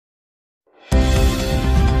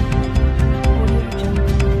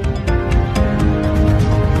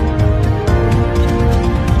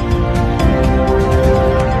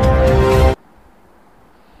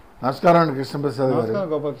నమస్కారం అండి కృష్ణప్రసాద్ గారు.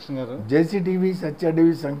 గోపాలకృష్ణ గారు. జేసీ టీవీ సత్య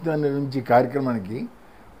టీవీ సంయుక్త నిర్మించే కార్యక్రమానికి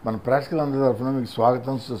మన ప్రేక్షకులందరి తరఫున మీకు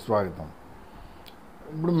స్వాగతం సుస్వాగతం.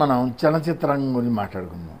 ఇప్పుడు మనం చలనచిత్రం గురించి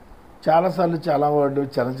మాట్లాడుకుందాం. చాలాసార్లు చాలా వార్డు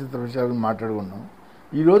చలనచిత్ర విషయాల గురించి మాట్లాడుకున్నాం.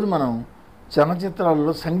 ఈరోజు మనం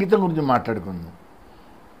చలనచిత్రాల్లో సంగీతం గురించి మాట్లాడుకుందాం.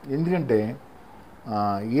 ఎందుకంటే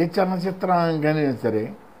ఏ చలనచిత్రానికైనా సరే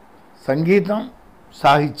సంగీతం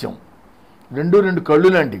సాహిత్యం రెండు కళ్ళు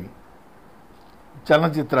లాంటివి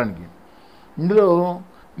చలనచిత్రానికి. ఇందులో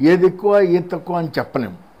ఏది ఎక్కువ ఏది తక్కువ అని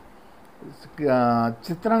చెప్పలేము.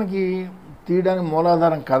 చిత్రానికి తీయడానికి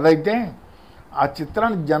మూలాధారం కథ అయితే ఆ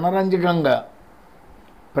చిత్రాన్ని జనరంజకంగా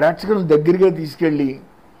ప్రేక్షకులను దగ్గరగా తీసుకెళ్ళి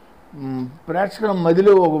ప్రేక్షకుల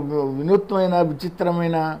మదిలో ఒక వినూత్నమైన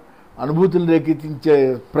విచిత్రమైన అనుభూతులు రేకెత్తించే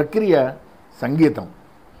ప్రక్రియ సంగీతం.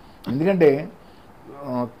 ఎందుకంటే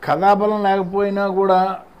కథాబలం లేకపోయినా కూడా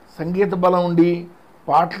సంగీత బలం ఉండి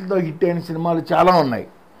పాటలతో హిట్ అయిన సినిమాలు చాలా ఉన్నాయి.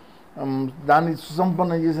 దాన్ని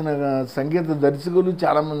సుసంపన్నం చేసిన సంగీత దర్శకులు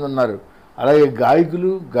చాలామంది ఉన్నారు. అలాగే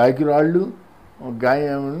గాయకురాళ్ళు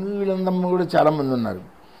వీళ్ళందరూ కూడా చాలామంది ఉన్నారు.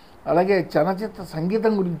 అలాగే చలనచిత్ర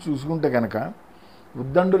సంగీతం గురించి చూసుకుంటే కనుక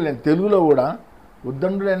తెలుగులో కూడా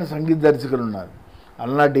ఉద్దండులైన సంగీత దర్శకులు ఉన్నారు.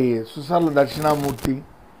 అలాంటి సుసార్ల దక్షిణామూర్తి,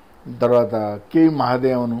 తర్వాత కె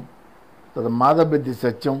మహాదేవను, తర్వాత మాధబెద్ది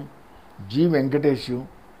సత్యం, జి వెంకటేష్,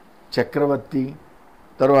 చక్రవర్తి,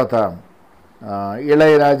 తర్వాత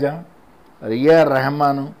ఇళయరాజా, ఇళయర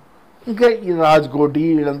రెహమాను, ఇంకా ఈ రాజ్కోటి,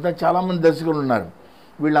 వీళ్ళంతా చాలామంది దర్శకులు ఉన్నారు.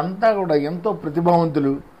 వీళ్ళంతా కూడా ఎంతో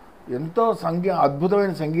ప్రతిభావంతులు. ఎంతో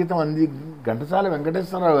అద్భుతమైన సంగీతం అంది ఘంటసాల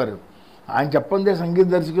వెంకటేశ్వరరావు గారు. ఆయన చెప్పందే సంగీత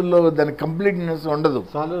దర్శకుల్లో దాని కంప్లీట్నెస్ ఉండదు.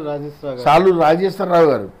 సాలూరు రాజేశ్వరరావు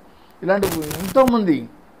గారు, ఇలాంటి ఎంతోమంది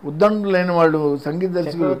ఉద్దండులైన వాళ్ళు సంగీత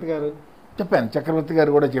దర్శకులు చెప్పాను. చక్రవర్తి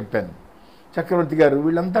గారు కూడా చెప్పాను. చక్రవర్తి గారు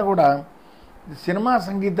వీళ్ళంతా కూడా సినిమా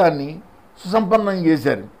సంగీతాన్ని సుసంపన్నం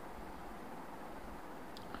చేశారు.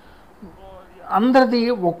 అందరిది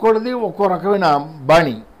ఒక్కొక్కడిది ఒక్కో రకమైన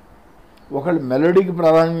బాణి. ఒకళ్ళు మెలోడీకి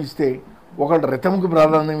ప్రాధాన్యం ఇస్తే, ఒకళ్ళు రిథంకి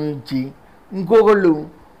ప్రాధాన్యం ఇచ్చి, ఇంకొకళ్ళు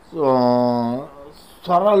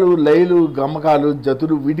స్వరాలు, లయలు, గమకాలు,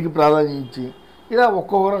 జతులు వీటికి ప్రాధాన్యం ఇచ్చి, ఇలా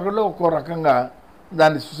ఒక్కొక్కరు ఒక్కో రకంగా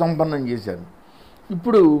దాన్ని సుసంపన్నం చేశారు.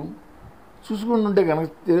 ఇప్పుడు చూసుకుంటుంటే కనుక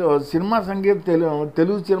సినిమా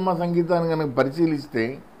తెలుగు సినిమా సంగీతాన్ని కనుక పరిశీలిస్తే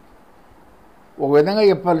ఒక విధంగా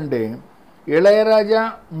చెప్పాలంటే ఇళయరాజా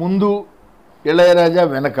ముందు, ఇళయరాజా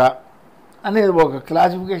వెనక అనేది ఒక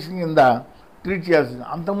క్లాసిఫికేషన్ కింద ట్రీట్ చేయాల్సింది.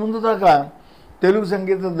 అంతకుముందు దాకా తెలుగు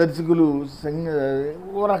సంగీత దర్శకులు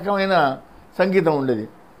ఓ రకమైన సంగీతం ఉండేది.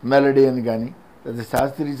 మెలడీ అని కానీ, లేదా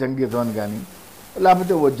శాస్త్రీయ సంగీతం అని కానీ,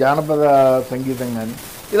 లేకపోతే ఓ జానపద సంగీతం కానీ,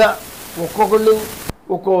 ఇలా ఒక్కొక్కళ్ళు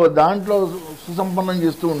ఒక్కో దాంట్లో సుసంపన్నం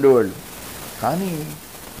చేస్తూ ఉండేవాళ్ళు. కానీ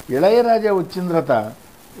ఇళయరాజా వచ్చిన తర్వాత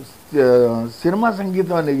సినిమా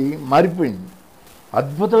సంగీతం అనేది మారిపోయింది.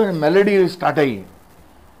 అద్భుతమైన మెలడీలు స్టార్ట్ అయ్యాయి.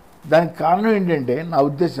 దానికి కారణం ఏంటంటే నా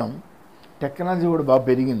ఉద్దేశం టెక్నాలజీ కూడా బాగా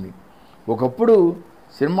పెరిగింది. ఒకప్పుడు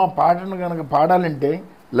సినిమా పాటను కనుక పాడాలంటే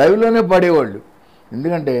లైవ్లోనే పాడేవాళ్ళు.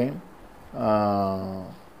 ఎందుకంటే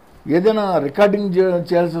ఏదైనా రికార్డింగ్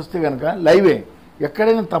చేయాల్సి వస్తే కనుక లైవే.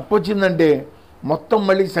 ఎక్కడైనా తప్పు వచ్చిందంటే మొత్తం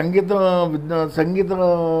మళ్ళీ సంగీత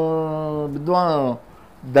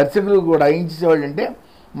దర్శకులు కూడా ఏం చేసేవాళ్ళు అంటే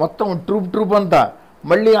మొత్తం ట్రూప్ అంతా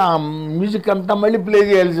మళ్ళీ ఆ మ్యూజిక్ అంతా మళ్ళీ ప్లే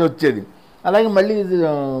చేయాల్సి వచ్చేది. అలాగే మళ్ళీ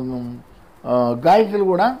గాయకులు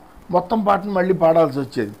కూడా మొత్తం పాటను మళ్ళీ పాడాల్సి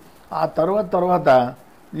వచ్చేది. ఆ తర్వాత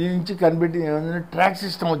దీని నుంచి కనిపెట్టి ట్రాక్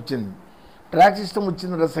సిస్టమ్ వచ్చింది. ట్రాక్ సిస్టమ్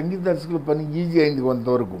వచ్చిన తర్వాత సంగీత దర్శకుల పని ఈజీ అయింది.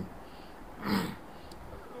 కొంతవరకు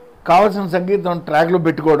కావాల్సిన సంగీతం ట్రాక్లో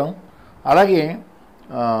పెట్టుకోవడం, అలాగే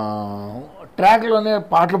ట్రాక్లోనే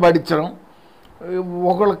పాటలు పాడించడం.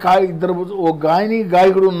 ఇద్దరు ఒక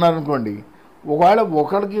గాయకుడు ఉన్నారనుకోండి, ఒకవేళ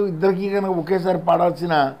ఒకరికి ఇద్దరికి కనుక ఒకేసారి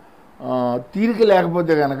పాడాల్సిన తీరిక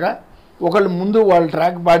లేకపోతే కనుక ఒకళ్ళు ముందు వాళ్ళ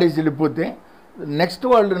ట్రాక్ పాడేసి వెళ్ళిపోతే నెక్స్ట్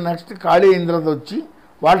ఖాళీ అయిన తర్వాత వచ్చి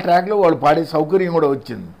వాళ్ళ ట్రాక్లో వాళ్ళు పాడే సౌకర్యం కూడా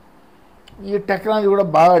వచ్చింది. ఈ టెక్నాలజీ కూడా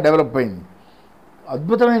బాగా డెవలప్ అయింది.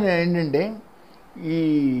 అద్భుతమైన ఏంటంటే ఈ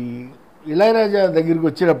ఇళయరాజా దగ్గరికి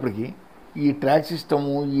వచ్చేటప్పటికి ఈ ట్రాక్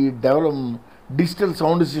సిస్టము, ఈ డిజిటల్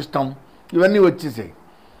సౌండ్ సిస్టమ్ ఇవన్నీ వచ్చేసాయి.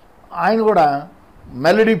 ఆయన కూడా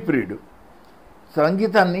మెలడీ పీరియడ్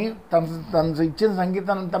సంగీతాన్ని తన ఇచ్చిన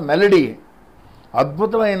సంగీతాన్ని అంతా మెలడీ,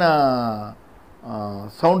 అద్భుతమైన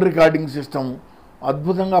సౌండ్ రికార్డింగ్ సిస్టమ్,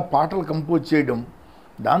 అద్భుతంగా పాటలు కంపోజ్ చేయడం.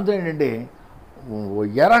 దాంతో ఏంటంటే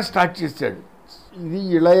ఎరా స్టార్ట్ చేశాడు. ఇది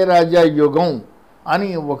ఇళయరాజా యుగం అని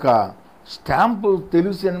ఒక స్టాంపు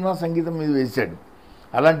తెలుగు సినిమా సంగీతం మీద వేశాడు.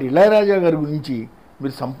 అలాంటి ఇళయరాజా గారి గురించి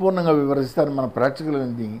మీరు సంపూర్ణంగా వివరిస్తారు మన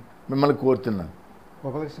ప్రేక్షకులని మిమ్మల్ని కోరుతున్నాను.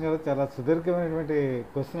 గోపాలకృష్ణ గారు చాలా సుదీర్ఘమైనటువంటి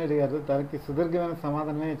క్వశ్చన్ అడిగారు. దానికి సుదీర్ఘమైన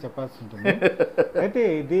సమాధానమే చెప్పాల్సి ఉంటుంది. అయితే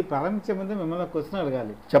ఇది ప్రారంభించే ముందు మిమ్మల్ని క్వశ్చన్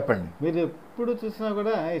అడగాలి. చెప్పండి. మీరు ఎప్పుడు చూసినా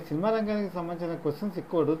కూడా ఈ సినిమా రంగానికి సంబంధించిన క్వశ్చన్స్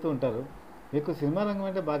ఎక్కువ అడుగుతూ ఉంటారు. మీకు సినిమా రంగం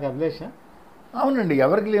అంటే బాగా అభిలేష? అవునండి,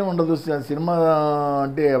 ఎవరికి ఉండదు, సినిమా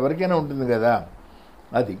అంటే ఎవరికైనా ఉంటుంది కదా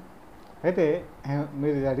అది. అయితే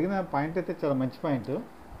మీరు అడిగిన పాయింట్ అయితే చాలా మంచి పాయింట్.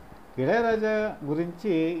 ఇళయరాజా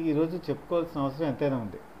గురించి ఈరోజు చెప్పుకోవాల్సిన అవసరం ఎంతైనా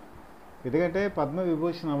ఉంది. ఎందుకంటే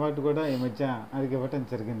పద్మవిభూషణ్ అవార్డు కూడా ఈ మధ్య ఆయనకి ఇవ్వటం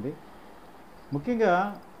జరిగింది. ముఖ్యంగా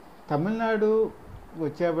తమిళనాడు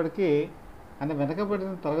వచ్చేప్పటికి ఆయన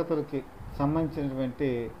వెనకబడిన తరగతులకి సంబంధించినటువంటి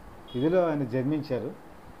ఇదిలో ఆయన జన్మించారు.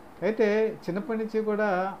 అయితే చిన్నప్పటి నుంచి కూడా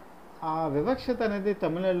ఆ వివక్షత అనేది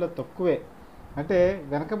తమిళనాడులో తక్కువే. అంటే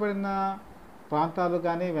వెనకబడిన ప్రాంతాలు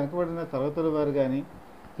కానీ వెనకబడిన తరగతుల వారు కానీ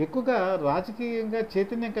ఎక్కువగా రాజకీయంగా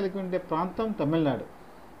చైతన్యం కలిగి ఉండే ప్రాంతం తమిళనాడు.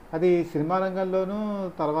 అది సినిమా రంగంలోనూ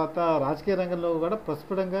తర్వాత రాజకీయ రంగంలో కూడా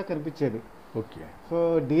ప్రస్ఫుటంగా కనిపించేది. ఓకే. సో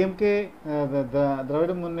డిఎంకే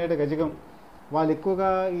ద్రవిడ మున్నేట గజగం వాళ్ళు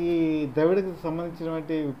ఎక్కువగా ఈ ద్రవిడకి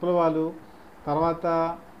సంబంధించినటువంటి విప్లవాలు, తర్వాత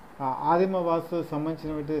ఆదిమవాసు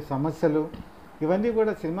సంబంధించినటువంటి సమస్యలు ఇవన్నీ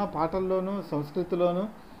కూడా సినిమా పాటల్లోనూ సంస్కృతిలోనూ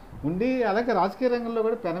ఉండి, అలాగే రాజకీయ రంగంలో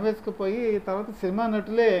కూడా పెనవేసుకుపోయి తర్వాత సినిమా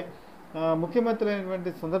నటులే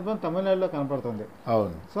ముఖ్యమంత్రి సందర్భం తమిళనాడులో కనపడుతుంది.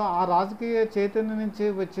 అవును. సో ఆ రాజకీయ చైతన్యం నుంచి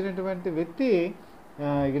వచ్చినటువంటి వ్యక్తి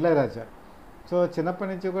ఇళయరాజా. సో చిన్నప్పటి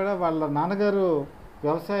నుంచి కూడా వాళ్ళ నాన్నగారు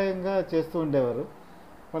వ్యవసాయంగా చేస్తూ ఉండేవారు,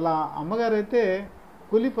 వాళ్ళ అమ్మగారు అయితే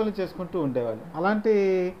కూలీ పనులు చేసుకుంటూ ఉండేవాళ్ళు. అలాంటి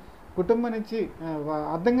కుటుంబం నుంచి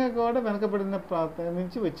అర్థంగా కూడా వెనకబడిన ప్రాంతం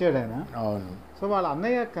నుంచి వచ్చాడు ఆయన. అవును. సో వాళ్ళ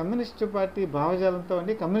అన్నయ్య కమ్యూనిస్ట్ పార్టీ భావజాలంతో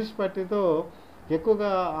ఉండి కమ్యూనిస్ట్ పార్టీతో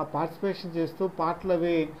ఎక్కువగా పార్టిసిపేషన్ చేస్తూ పాటలు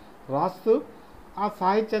అవి రాస్తూ ఆ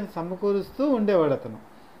సాహిత్యాన్ని సమకూరుస్తూ ఉండేవాడు అతను.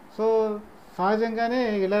 సో సహజంగానే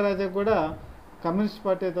ఇళయరాజా కూడా కమ్యూనిస్ట్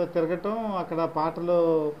పార్టీతో తిరగటం, అక్కడ పాటలు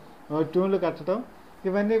ట్యూన్లు కట్టడం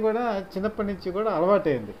ఇవన్నీ కూడా చిన్నప్పటి నుంచి కూడా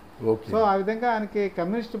అలవాటైంది. సో ఆ విధంగా ఆయనకి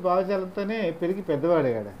కమ్యూనిస్ట్ భావజాలంతోనే పెరిగి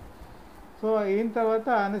పెద్దవాడయ్యాడు. సో అయిన తర్వాత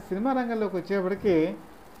ఆయన సినిమా రంగంలోకి వచ్చేప్పటికి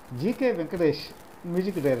జీకే వెంకటేష్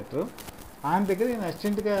మ్యూజిక్ డైరెక్టర్, ఆయన దగ్గర ఈయన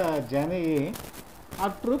అసిస్టెంట్గా జాయిన్ అయ్యి ఆ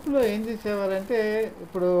ట్రూప్లో ఏం చేసేవారంటే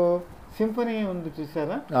ఇప్పుడు సింఫనీ ఉంది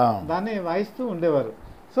చూసారా, దాన్ని వాయిస్తూ ఉండేవారు.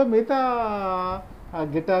 సో మిగతా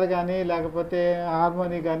గిటార్ కానీ లేకపోతే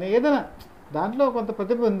హార్మోనీ కానీ ఏదైనా దాంట్లో కొంత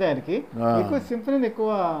ప్రతిభ ఉంది ఆయనకి. ఎక్కువ సింఫనీని ఎక్కువ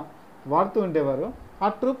వాడుతూ ఉండేవారు. ఆ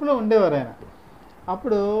ట్రూప్లో ఉండేవారు ఆయన.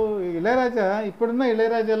 అప్పుడు ఇళయరాజా ఇప్పుడున్న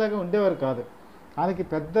ఇళయరాజాలాగా ఉండేవారు కాదు. ఆయనకి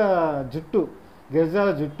పెద్ద జుట్టు, గిరిజాల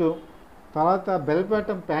జుట్టు, తర్వాత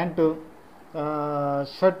బెల్పాటం ప్యాంటు,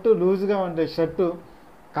 షర్టు లూజ్గా ఉండే షర్టు,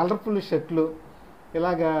 కలర్ఫుల్ షర్ట్లు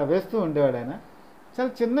ఇలాగా వేస్తూ ఉండేవాడు ఆయన.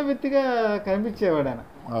 చాలా చిన్న వ్యక్తిగా కనిపించేవాడు ఆయన.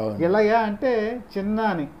 ఇళయ అంటే చిన్న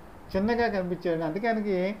అని, చిన్నగా కనిపించేవాడు. అందుకే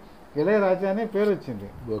ఆయనకి ఇళయరాజా అనే పేరు వచ్చింది.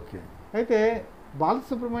 ఓకే. అయితే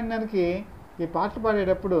బాలసుబ్రహ్మణ్యానికి ఈ పాటలు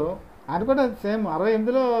పాడేటప్పుడు ఆయన కూడా సేమ్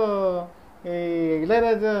 68లో ఈ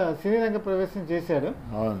ఇళయరాజా సినీ రంగ ప్రవేశం చేశాడు.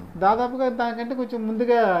 దాదాపుగా దానికంటే కొంచెం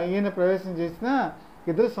ముందుగా ఈయన ప్రవేశం చేసిన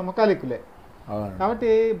ఇద్దరు సమకాలికులే. కాబట్టి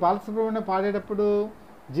బాలసుబ్రహ్మణ్యం పాడేటప్పుడు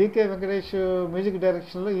జీకే వెంకటేష్ మ్యూజిక్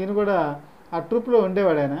డైరెక్షన్లో ఈయన కూడా ఆ ట్రూప్లో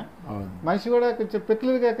ఉండేవాడు. ఆయన మనిషి కూడా కొంచెం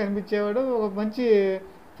పెక్యులర్గా కనిపించేవాడు. ఒక మంచి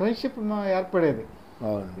ఫ్రెండ్షిప్ ఏర్పడేది.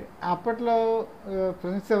 అప్పట్లో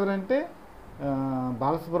ఫ్రెండ్స్ ఎవరంటే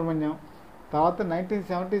బాలసుబ్రహ్మణ్యం, తర్వాత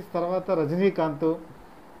 1970s తర్వాత రజనీకాంత్,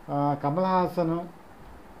 కమల్ హాసను,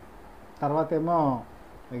 తర్వాత ఏమో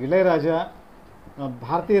ఇళయరాజా,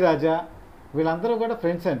 భారతీ రాజా, వీళ్ళందరూ కూడా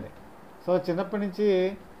ఫ్రెండ్స్ అండి. సో చిన్నప్పటి నుంచి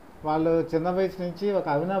వాళ్ళు చిన్న వయసు నుంచి ఒక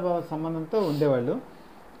అవినాభావ సంబంధంతో ఉండేవాళ్ళు.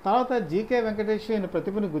 తర్వాత జీకే వెంకటేష్ ఈయన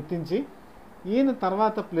ప్రతిభను గుర్తించి ఈయన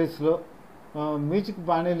తర్వాత ప్లేస్లో మ్యూజిక్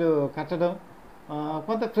బాణీలు కట్టడం,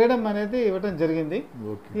 కొంత ఫ్రీడమ్ అనేది ఇవ్వడం జరిగింది.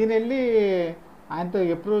 ఈయన వెళ్ళి ఆయనతో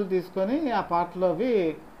అప్రూవల్ తీసుకొని ఆ పాటలో అవి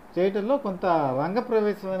చేయటంలో కొంత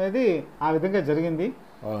రంగప్రవేశం అనేది ఆ విధంగా జరిగింది.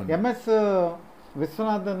 ఎంఎస్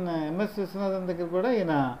విశ్వనాథన్ దగ్గర కూడా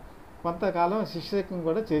ఈయన కొంతకాలం శిష్యకం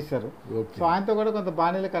కూడా చేశారు. సో ఆయనతో కూడా కొంత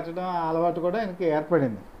బాణీలు కట్టడం అలవాటు కూడా ఆయనకి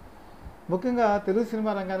ఏర్పడింది. ముఖ్యంగా తెలుగు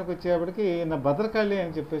సినిమా రంగానికి వచ్చేప్పటికి ఈయన భద్రకాళి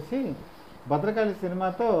అని చెప్పేసి భద్రకాళి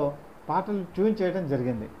సినిమాతో పాటలు ట్యూన్ చేయడం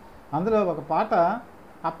జరిగింది. అందులో ఒక పాట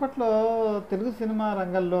అప్పట్లో తెలుగు సినిమా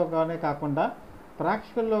రంగంలోనే కాకుండా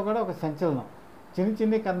ప్రేక్షకుల్లో కూడా ఒక సంచలనం. చిన్ని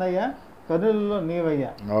చిన్ని కన్నయ్య కనులలో నీవయ్య,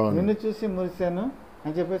 నిన్ను చూసి మురిశాను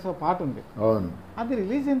అని చెప్పేసి ఒక పాట ఉంది. అది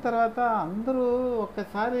రిలీజ్ అయిన తర్వాత అందరూ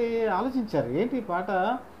ఒక్కసారి ఆలోచించారు, ఏంటి ఈ పాట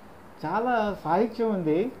చాలా సాహిత్యం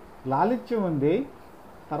ఉంది, లాలిత్యం ఉంది,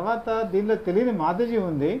 తర్వాత దీనిలో తెలియని మాధుర్యం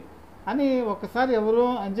ఉంది అని ఒక్కసారి ఎవరు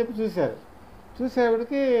అని చెప్పి చూశారు.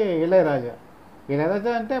 చూసేప్పటికి ఇళయరాజా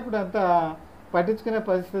అంటే అప్పుడు అంత పట్టించుకునే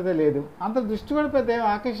పరిస్థితి లేదు, అంత దృష్టి కూడా పెద్ద ఏం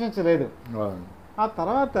ఆకర్షించలేదు. ఆ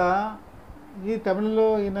తర్వాత ఈ తమిళలో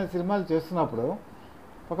ఈయన సినిమాలు చేస్తున్నప్పుడు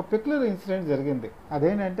ఒక పెక్యులర్ ఇన్సిడెంట్ జరిగింది.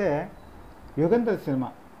 అదేంటంటే యుగంధర్ సినిమా.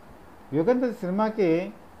 యుగంధర్ సినిమాకి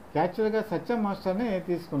యాక్చువల్గా సత్యం మాస్టర్ని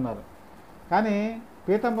తీసుకున్నారు, కానీ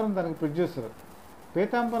పీతాంబరం దానికి ప్రొడ్యూసర్.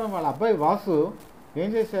 పీతాంబరం వాళ్ళ అబ్బాయి వాసు ఏం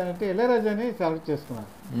చేశారంటే ఇళయరాజాని సెలెక్ట్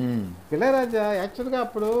చేసుకున్నారు. ఇళయరాజా యాక్చువల్గా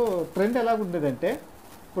అప్పుడు ట్రెండ్ ఎలా ఉండేదంటే,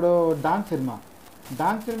 ఇప్పుడు డాన్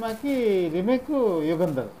సినిమాకి రీమేక్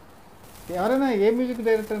యుగంధర్. ఎవరైనా ఏ మ్యూజిక్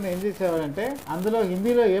డైరెక్టర్ని ఏం చేసేవారంటే అందులో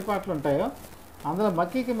హిందీలో ఏ పాటలు ఉంటాయో అందులో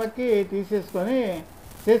మక్కి తీసేసుకొని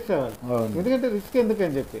చేసేవాళ్ళు, ఎందుకంటే రిస్క్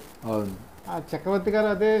ఎందుకని చెప్పి. ఆ చక్రవర్తి గారు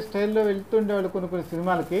అదే స్టైల్లో వెళ్తుండేవాళ్ళు కొన్ని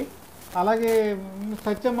సినిమాలకి. అలాగే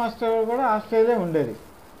సత్యం మాస్టర్ కూడా ఆ స్టైలే ఉండేది.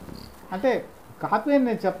 అంటే కాపీ అని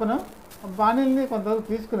నేను చెప్పను, బాణీల్ని కొంతవరకు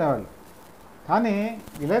తీసుకునేవాళ్ళు. కానీ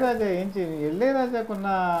ఇళయరాజాకున్న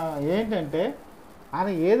ఏంటంటే ఆయన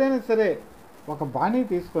ఏదైనా సరే ఒక బాణీ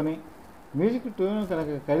తీసుకొని మ్యూజిక్ ట్యూన్ కనుక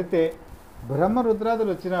కడితే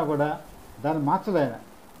బ్రహ్మరుద్రాదులు వచ్చినా కూడా దాన్ని మార్చడు ఆయన.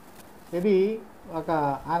 ఇది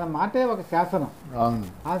ఆయన మాటే ఒక శాసనం,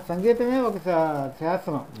 ఆ సంగీతమే ఒక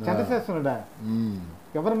శాసనం, చండశాసనుడు ఆయన,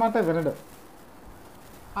 ఎవరి మాట వినడు.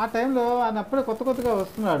 ఆ టైంలో ఆయన అప్పుడే కొత్తగా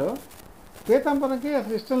వస్తున్నాడు. పీతాంబరంకి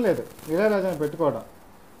అసలు ఇష్టం లేదు ఇళయరాజాని పెట్టుకోవడం.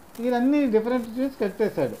 ఈయనన్నీ డిఫరెంట్ ట్యూన్స్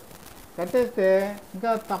కట్టేస్తే ఇంకా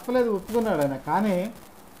తప్పలేదు, ఒప్పుకున్నాడు ఆయన. కానీ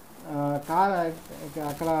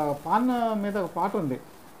అక్కడ పాన్ మీద ఒక పాట ఉంది,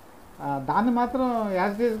 దాన్ని మాత్రం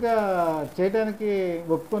యాజ్టీజ్గా చేయడానికి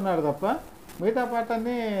ఒప్పుకున్నాడు తప్ప మిగతా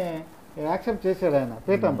పాటని యాక్సెప్ట్ చేశాడు ఆయన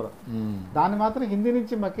పీతాంబరం. దాన్ని మాత్రం హిందీ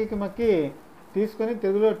నుంచి మక్కి తీసుకొని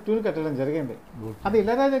తెలుగులో ట్యూన్ కట్టడం జరిగింది. అది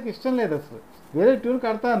ఇళయరాజాకి ఇష్టం లేదు, అసలు వేరే ట్యూన్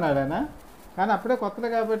కడతా అన్నాడు ఆయన. కానీ అప్పుడే కొత్తది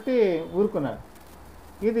కాబట్టి ఊరుకున్నాడు.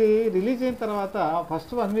 ఇది రిలీజ్ అయిన తర్వాత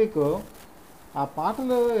ఫస్ట్ 1 వీక్ ఆ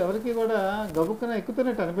పాటలు ఎవరికి కూడా గబుక్కున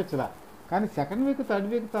ఎక్కుతున్నట్టు అనిపించలా. కానీ సెకండ్ వీక్, థర్డ్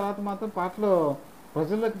వీక్ తర్వాత మాత్రం పాటలు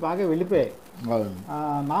ప్రజల్లోకి బాగా వెళ్ళిపోయాయి.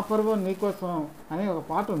 నా పర్వం నీకోసం అని ఒక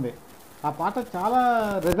పాట ఉంది. ఆ పాట చాలా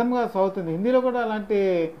రిథమ్గా సాగుతుంది. హిందీలో కూడా అలాంటి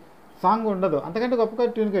సాంగ్ ఉండదు, అంతకంటే గొప్పగా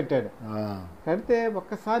ట్యూన్ కట్టాడు. కడితే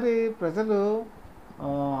ఒక్కసారి ప్రజలు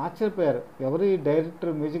ఆశ్చర్యపోయారు, ఎవరి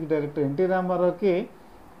మ్యూజిక్ డైరెక్టర్ ఎన్టీ రామారావుకి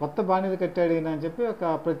కొత్త బాణీలు కట్టాడు ఈయన అని చెప్పి ఒక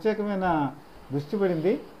ప్రత్యేకమైన దృష్టి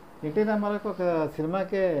పడింది. ఎన్టీ రామారావుకి ఒక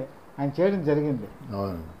సినిమాకే ఆయన చేయడం జరిగింది.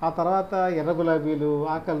 ఆ తర్వాత ఎర్ర గులాబీలు,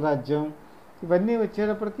 ఆకలి రాజ్యం ఇవన్నీ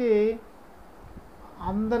వచ్చేటప్పటికి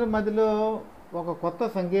అందరి మధ్యలో ఒక కొత్త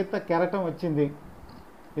సంగీత కెరటం వచ్చింది.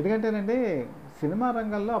 ఎందుకంటేనండి సినిమా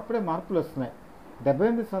రంగంలో అప్పుడే మార్పులు వస్తున్నాయి.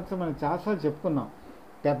 78 సంవత్సరం మనం చాలాసార్లు చెప్పుకున్నాం.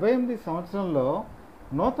 78 సంవత్సరంలో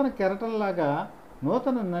నూతన కెరటంలాగా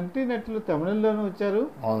నూతన నటీనటులు తమిళంలోనూ వచ్చారు,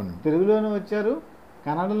 తెలుగులోనూ వచ్చారు,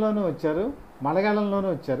 కన్నడలోనూ వచ్చారు, మలయాళంలోనూ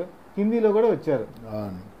వచ్చారు, హిందీలో కూడా వచ్చారు.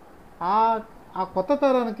 ఆ కొత్త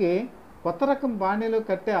తరానికి కొత్త రకం బాణీలు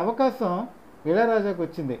కట్టే అవకాశం ఇళయరాజాకు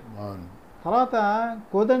వచ్చింది. తర్వాత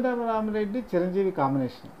కోదండరామిరెడ్డి చిరంజీవి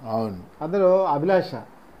కాంబినేషన్, అందులో అభిలాష్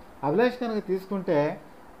కనుక తీసుకుంటే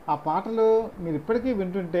ఆ పాటలు మీరు ఇప్పటికీ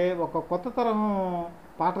వింటుంటే ఒక కొత్త తరం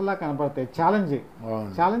పాటలా కనపడతాయి.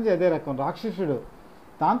 ఛాలెంజ్ అదే రకం, రాక్షసుడు.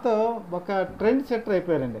 దాంతో ఒక ట్రెండ్ సెటర్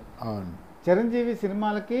అయిపోయారండి. చిరంజీవి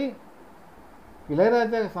సినిమాలకి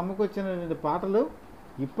ఇళయరాజా సమకూర్చినటువంటి పాటలు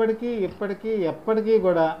ఎప్పటికీ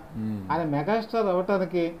కూడా ఆయన మెగాస్టార్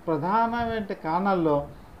అవ్వటానికి ప్రధానమైన కారణాల్లో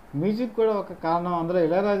మ్యూజిక్ కూడా ఒక కారణం, అందులో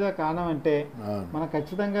ఇళయరాజా కారణం అంటే మనం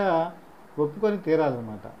ఖచ్చితంగా ఒప్పుకొని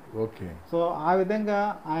తీరాలన్నమాట. సో ఆ విధంగా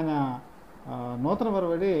ఆయన నూతన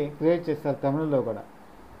ఒరవడి క్రియేట్ చేస్తారు తమిళంలో కూడా.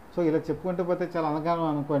 సో ఇలా చెప్పుకుంటూ పోతే చాలా అనగానం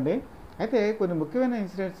అనుకోండి. అయితే కొన్ని ముఖ్యమైన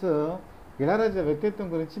ఇన్సిడెంట్స్ ఇళయరాజా వ్యక్తిత్వం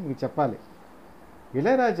గురించి మీకు చెప్పాలి.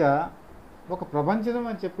 ఇళయరాజా ఒక ప్రపంచం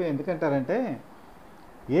అని చెప్పి ఎందుకంటారంటే,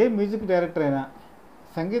 ఏ మ్యూజిక్ డైరెక్టర్ అయినా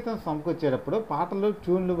సంగీతం సమకూర్చేటప్పుడు పాటలు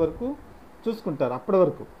ట్యూన్లు వరకు చూసుకుంటారు అప్పటి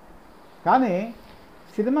వరకు. కానీ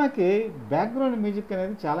సినిమాకి బ్యాక్గ్రౌండ్ మ్యూజిక్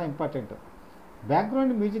అనేది చాలా ఇంపార్టెంట్.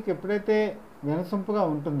 బ్యాక్గ్రౌండ్ మ్యూజిక్ ఎప్పుడైతే వినసొంపుగా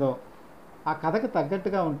ఉంటుందో, ఆ కథకు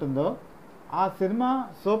తగ్గట్టుగా ఉంటుందో, ఆ సినిమా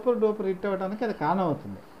సూపర్ డూపర్ హిట్ అవ్వడానికి అది కారణం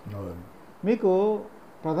అవుతుంది. మీకు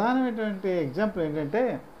ప్రధానమైనటువంటి ఎగ్జాంపుల్ ఏంటంటే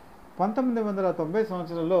 1990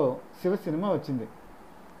 సంవత్సరంలో శివ సినిమా వచ్చింది.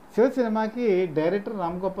 శివ సినిమాకి డైరెక్టర్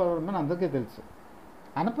రామ్ గోపాల్ వర్మ అని అందరికీ తెలుసు.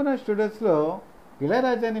 అన్నపూర్ణ స్టూడియోస్లో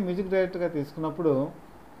ఇళయరాజాని మ్యూజిక్ డైరెక్టర్గా తీసుకున్నప్పుడు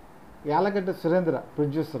యాలగడ్డ సురేంద్ర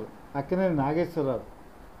ప్రొడ్యూసర్, అక్కినేని నాగేశ్వరరావు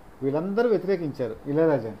వీళ్ళందరూ వ్యతిరేకించారు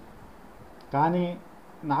ఇళయరాజాని. కానీ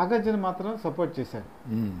నాగార్జున మాత్రం సపోర్ట్ చేశాడు.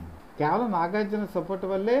 కేవలం నాగార్జున సపోర్ట్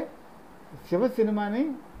వల్లే శివ సినిమాని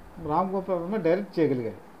రామ్ గోపాల్ వర్మ డైరెక్ట్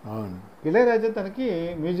చేయగలిగాడు. ఇళయరాజా తనకి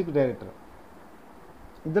మ్యూజిక్ డైరెక్టర్.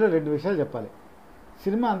 ఇందులో 2 విషయాలు చెప్పాలి.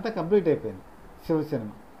 సినిమా అంతా కంప్లీట్ అయిపోయింది. శివ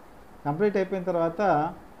సినిమా కంప్లీట్ అయిపోయిన తర్వాత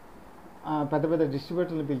పెద్ద పెద్ద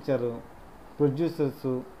డిస్ట్రిబ్యూటర్లు పిలిచారు, ప్రొడ్యూసర్స్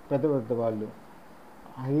పెద్ద పెద్ద వాళ్ళు,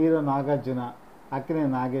 హీరో నాగార్జున,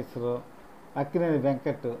 అక్కినేని నాగేశ్వరరావు, అక్కినేని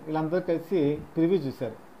వెంకట్, వీళ్ళందరూ కలిసి ప్రివ్యూ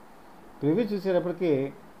చూశారు. ప్రివ్యూ చూసేటప్పటికి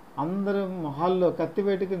అందరూ మొహాల్లో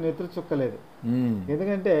కత్తివేటికి నెత్తురు చుక్కలేదు.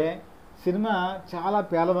 ఎందుకంటే సినిమా చాలా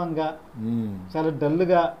పేలవంగా, చాలా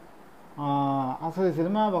డల్గా, అసలు ఈ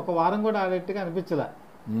సినిమా ఒక వారం కూడా ఆడేట్టుగా అనిపించలే.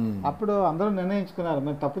 అప్పుడు అందరూ నిర్ణయించుకున్నారు,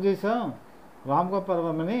 మేము తప్పు చేసాం, రామ్ గోపాల్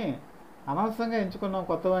వర్మని అనవసరంగా ఎంచుకున్నాం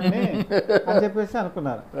కొత్తవాడిని అని చెప్పేసి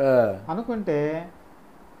అనుకున్నారు. అనుకుంటే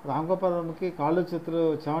రామ్ గోపాల్ వర్మకి కాళ్ళు చేతులు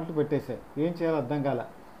చెమటలు పెట్టేశాయి, ఏం చేయాలో అర్థం కాల.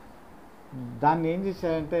 దాన్ని ఏం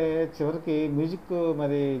చేశారంటే చివరికి మ్యూజిక్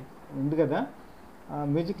మరి ఉంది కదా,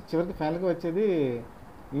 మ్యూజిక్ చివరికి ఫైనల్గా వచ్చేది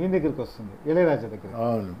ఈయన దగ్గరికి వస్తుంది, ఇళయరాజా దగ్గర.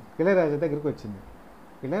 ఇళయరాజా దగ్గరికి వచ్చింది.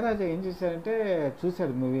 ఇళయరాజా ఏం చేశారంటే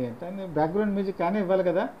చూశాడు మూవీ అంటే, బ్యాక్గ్రౌండ్ మ్యూజిక్ కానీ ఇవ్వాలి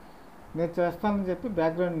కదా, నేను చేస్తానని చెప్పి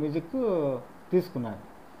బ్యాక్గ్రౌండ్ మ్యూజిక్ తీసుకున్నాడు.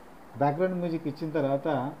 బ్యాక్గ్రౌండ్ మ్యూజిక్ ఇచ్చిన తర్వాత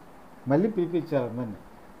మళ్ళీ పిలిపించారు అందరినీ.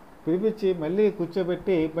 పిలిపించి మళ్ళీ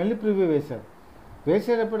కూర్చోబెట్టి మళ్ళీ ప్రివ్యూ వేశారు.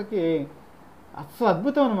 వేసేటప్పటికి అసలు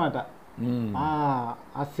అద్భుతం అనమాట.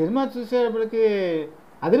 ఆ సినిమా చూసేటప్పటికి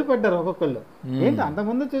అదిరిపడ్డారు ఒక్కొక్కళ్ళు. ఏంటి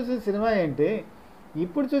అంతకుముందు చూసిన సినిమా ఏంటి,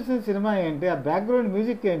 ఇప్పుడు చూసిన సినిమా ఏంటి, ఆ బ్యాక్గ్రౌండ్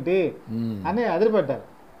మ్యూజిక్ ఏంటి అని అదిరిపడ్డారు.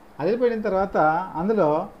 అదిరిపడిన తర్వాత అందులో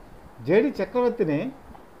జేడి చక్రవర్తిని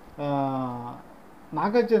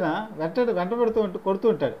నాగార్జున వెంటబడుతూ కొడుతూ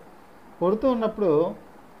ఉంటాడు. కొడుతూ ఉన్నప్పుడు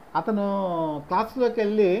అతను క్లాస్లోకి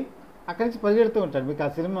వెళ్ళి అక్కడి నుంచి పరిగెడుతూ ఉంటాడు. మీకు ఆ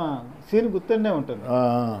సినిమా సీన్ గుర్తుండే ఉంటుంది.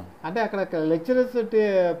 అంటే అక్కడ లెక్చరర్స్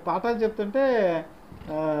పాఠాలు చెప్తుంటే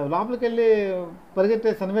లోపలికి వెళ్ళి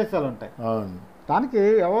పరిగెత్తే సన్నివేశాలు ఉంటాయి. దానికి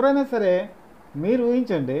ఎవరైనా సరే మీరు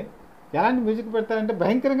ఊహించండి, ఎలాంటి మ్యూజిక్ పెడతారంటే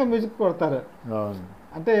భయంకరంగా మ్యూజిక్ కొడతారు.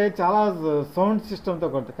 అంటే చాలా సౌండ్ సిస్టమ్తో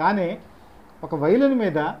కొడతారు. కానీ ఒక వైలిన్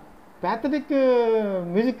మీద ప్యాథటిక్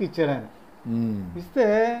మ్యూజిక్ ఇచ్చాడు ఆయన. ఇస్తే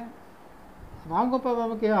రామ్ గోపాల్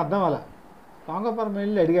వర్మకి ఏం అర్థం అలా. రామ్ గోపాల్ వర్మ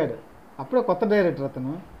వెళ్ళి అడిగాడు, అప్పుడే కొత్త డైరెక్టర్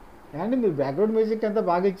అతను, ఏమంటే మీరు బ్యాక్గ్రౌండ్ మ్యూజిక్ అంతా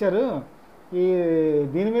బాగా ఇచ్చారు, ఈ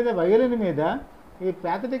దీని మీద వైలిన్ మీద ఈ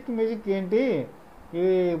ప్యాథటిక్ మ్యూజిక్ ఏంటి,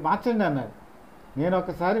 ఇది మార్చండి అన్నాడు. నేను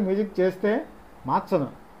ఒకసారి మ్యూజిక్ చేస్తే మార్చను.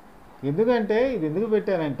 ఎందుకంటే ఇది ఎందుకు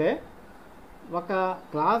పెట్టానంటే, ఒక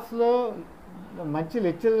క్లాస్లో మంచి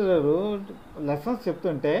లెక్చరరు లెసన్స్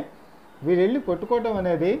చెప్తుంటే వీళ్ళు వెళ్ళి కొట్టుకోవటం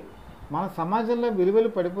అనేది మన సమాజంలో విలువలు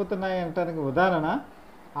పడిపోతున్నాయి అనటానికి ఉదాహరణ.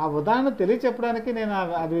 ఆ ఉదాహరణ తెలియచెప్పడానికి నేను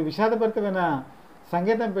అది విషాదభరితమైన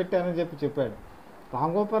సంగీతం పెట్టానని చెప్పాడు.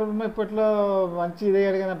 రామ్ గోపాల్ వర్మ ఇప్పట్లో మంచి ఇదే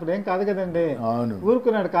అడిగినప్పుడు ఏం కాదు కదండి,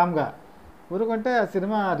 ఊరుకున్నాడు కామ్గా. ఊరుకుంటే ఆ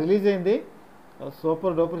సినిమా రిలీజ్ అయింది,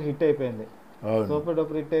 సూపర్ డూపర్ హిట్ అయిపోయింది. సూపర్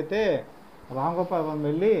డూపర్ హిట్ అయితే రామ్ గోపాల్ వర్మ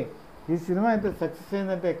వెళ్ళి ఈ సినిమా ఇంత సక్సెస్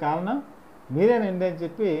అయిందంటే కారణం మీరేనండి అని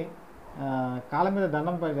చెప్పి కాళ్ళ మీద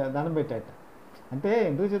దండం పెట్టాట. అంటే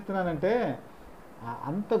ఎందుకు చెప్తున్నానంటే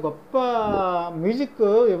అంత గొప్ప మ్యూజిక్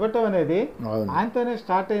ఇవ్వటం అనేది ఆయనతోనే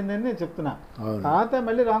స్టార్ట్ అయిందని నేను చెప్తున్నా. తర్వాత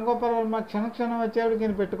మళ్ళీ రామ్ గోపాల్ వర్మ క్షణం వచ్చేవాడికి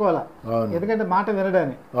నేను పెట్టుకోవాలా, ఎందుకంటే మాట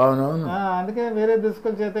వినడాన్ని. అందుకే వేరే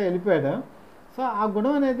దుస్తుల చేత వెళ్ళిపోయాడు. సో ఆ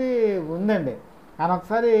గుణం అనేది ఉందండి. కానీ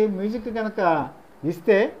ఒకసారి మ్యూజిక్ కనుక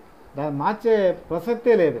ఇస్తే దాన్ని మార్చే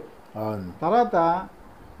ప్రసక్తే లేదు. తర్వాత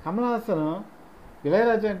కమల్ హాసన్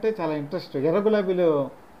ఇళయరాజా అంటే చాలా ఇంట్రెస్ట్. ఎర్ర గులాబీలు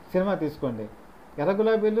సినిమా తీసుకోండి. ఎర్ర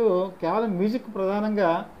గులాబీలు కేవలం మ్యూజిక్ ప్రధానంగా,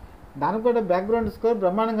 దానికి కూడా బ్యాక్గ్రౌండ్ స్కోర్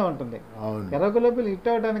బ్రహ్మాండంగా ఉంటుంది. ఎర్ర గులాబీలు హిట్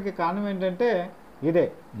అవ్వడానికి కారణం ఏంటంటే ఇదే.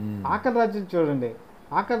 ఆకలి రాజ్యం చూడండి,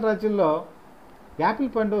 ఆకలి రాజ్యంలో యాపిల్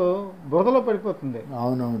పండు బురదలో పడిపోతుంది.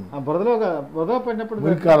 ఆ బురదలో పడినప్పుడు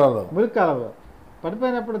మురికాలలో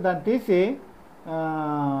పడిపోయినప్పుడు దాన్ని తీసి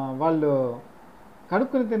వాళ్ళు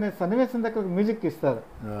కడుక్కుని తినే సన్నివేశం దగ్గర మ్యూజిక్ ఇస్తారు.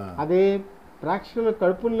 అది ప్రేక్షకుల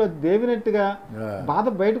కడుపుల్లో దేవినట్టుగా, బాధ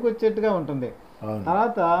బయటకు వచ్చేట్టుగా ఉంటుంది.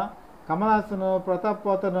 తర్వాత కమల్ హాసన్, ప్రతాప్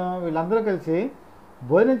పోతను వీళ్ళందరూ కలిసి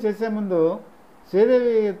భోజనం చేసే ముందు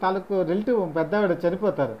శ్రీదేవి తాలూకు రిలేటివ్ పెద్దవాడు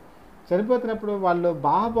చనిపోతారు. చనిపోతున్నప్పుడు వాళ్ళు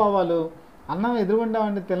బాహభావాలు, అన్నం ఎదురుగుండా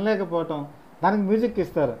వండి తినలేకపోవటం, దానికి మ్యూజిక్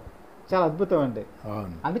ఇస్తారు. చాలా అద్భుతం అండి.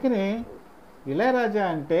 అందుకని ఇళయరాజా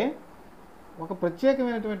అంటే ఒక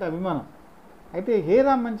ప్రత్యేకమైనటువంటి అభిమానం. అయితే హే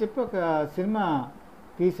రామ్ అని చెప్పి ఒక సినిమా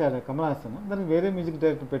తీశాడు కమల్ హాసన్. దానికి వేరే మ్యూజిక్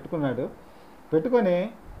డైరెక్టర్ పెట్టుకున్నాడు. పెట్టుకొని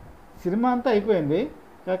సినిమా అంతా అయిపోయింది,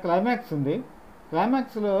 క్లైమాక్స్ ఉంది.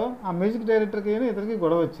 క్లైమాక్స్లో ఆ మ్యూజిక్ డైరెక్టర్కి ఇతనికి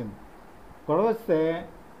గొడవ వచ్చింది. గొడవ వస్తే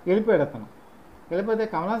వెళ్ళిపోయాడు అతను. వెళ్ళిపోతే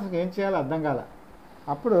కమల్ హాసన్కి ఏం చేయాలో అర్థం కాల.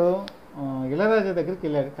 అప్పుడు ఇళయరాజా దగ్గరికి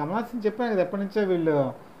వెళ్ళాడు. కమల్ హాసన్ చెప్పాను కదా ఎప్పటి నుంచో వీళ్ళు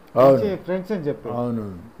ఫ్రెండ్స్ అని చెప్పి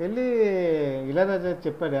వెళ్ళి ఇళయరాజా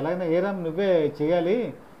చెప్పాడు, ఎలాగైనా ఏ రామ్ నువ్వే చేయాలి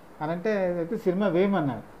అని అంటే అయితే సినిమా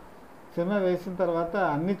వేయమన్నాడు. సినిమా వేసిన తర్వాత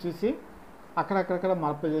అన్నీ చూసి అక్కడక్కడక్కడ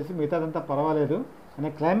మార్పులు చేసి మిగతాదంతా పర్వాలేదు అనే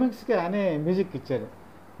క్లైమాక్స్కి ఆయనే మ్యూజిక్ ఇచ్చాడు.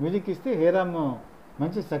 మ్యూజిక్ ఇస్తే హేరామ్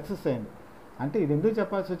మంచి సక్సెస్ అయింది. అంటే ఇది ఎందుకు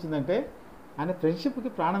చెప్పాల్సి వచ్చిందంటే ఆయన ఫ్రెండ్షిప్కి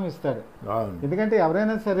ప్రాణం ఇస్తాడు. ఎందుకంటే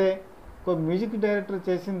ఎవరైనా సరే ఒక మ్యూజిక్ డైరెక్టర్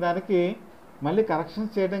చేసిన దానికి మళ్ళీ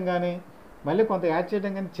కరెక్షన్స్ చేయడం కానీ మళ్ళీ కొంత యాడ్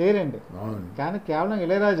చేయడం కానీ చేయరండి. కానీ కేవలం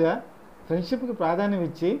ఇళయరాజా ఫ్రెండ్షిప్కి ప్రాధాన్యం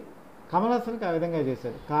ఇచ్చి కమల్ హాసన్కి ఆ విధంగా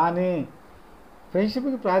చేశాడు. కానీ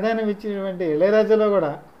ఫ్రెండ్షిప్కి ప్రాధాన్యం ఇచ్చినటువంటి ఇళయరాజాలో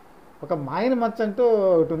కూడా ఒక మాయన మచ్చ అంటూ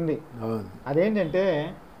ఒకటి ఉంది. అదేంటంటే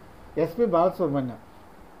ఎస్పి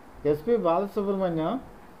బాలసుబ్రహ్మణ్యం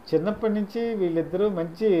చిన్నప్పటి నుంచి వీళ్ళిద్దరూ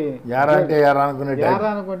మంచి యారా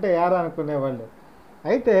అనుకుంటే యారా అనుకునేవాళ్ళు.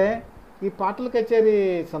 అయితే ఈ పాటల కచేరీ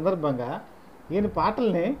సందర్భంగా ఈయన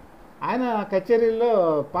పాటల్ని ఆయన కచేరీల్లో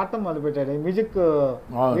పాడటం మొదలుపెట్టాడు. మ్యూజిక్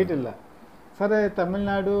వీటిల్లో సరే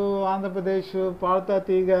తమిళనాడు, ఆంధ్రప్రదేశ్ పాడుతా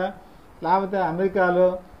తీగ, లేకపోతే అమెరికాలో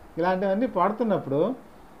ఇలాంటివన్నీ పాడుతున్నప్పుడు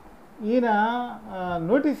ఈయన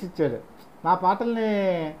నోటీస్ ఇచ్చాడు, నా పాటల్ని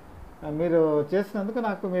మీరు చేసినందుకు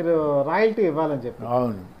నాకు మీరు రాయల్టీ ఇవ్వాలని చెప్పి.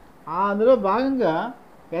 అందులో భాగంగా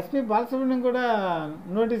ఎస్పి బాలసుబ్రహ్మణ్యం కూడా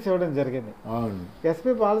నోటీస్ ఇవ్వడం జరిగింది.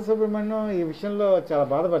 ఎస్పి బాలసుబ్రహ్మణ్యం ఈ విషయంలో చాలా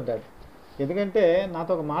బాధపడ్డాడు. ఎందుకంటే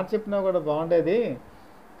నాతో ఒక మాట చెప్పినా కూడా బాగుండేది,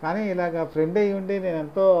 కానీ ఇలాగ ఫ్రెండ్ అయ్యి ఉండి నేను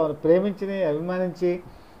ఎంతో ప్రేమించి అభిమానించి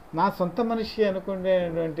నా సొంత మనిషి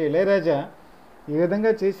అనుకునేటువంటి ఇళయరాజా ఈ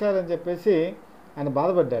విధంగా చేశారని చెప్పేసి ఆయన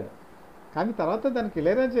బాధపడ్డాడు. కానీ తర్వాత దానికి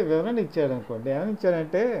ఇళయరాజా వివరణ ఇచ్చాడు అనుకోండి. ఏమని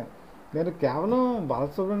ఇచ్చాడంటే, నేను కేవలం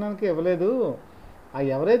బాలసుబ్రహ్మణ్యానికి ఇవ్వలేదు,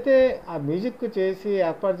 ఎవరైతే ఆ మ్యూజిక్ చేసి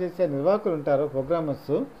ఏర్పాటు చేసే నిర్వాహకులు ఉంటారో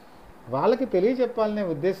ప్రోగ్రామర్స్ వాళ్ళకి తెలియచెప్పాలనే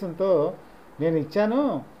ఉద్దేశంతో నేను ఇచ్చాను.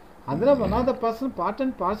 అందులో one of the person part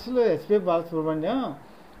and parcel SP Balasubrahmanyam,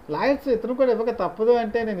 lawyers ఇతను కూడా ఇవ్వక తప్పదు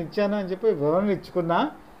అంటే నేను ఇచ్చాను అని చెప్పి వివరణ ఇచ్చుకున్నా.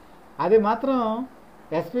 అది మాత్రం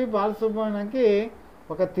ఎస్పి బాలసుబ్రహ్మణ్యానికి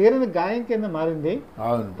ఒక తీరని గాయం కింద మారింది.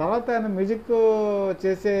 తర్వాత ఆయన మ్యూజిక్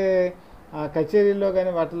చేసే కచేరీల్లో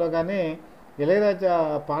కానీ వాటిలో కానీ ఇళయరాజా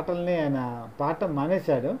పాటల్ని ఆయన పాడటం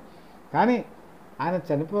మానేశాడు. కానీ ఆయన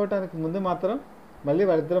చనిపోవటానికి ముందు మాత్రం మళ్ళీ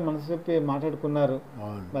వాళ్ళిద్దరూ మనసు చెప్పి మాట్లాడుకున్నారు,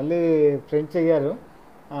 మళ్ళీ ఫ్రెండ్స్ అయ్యారు.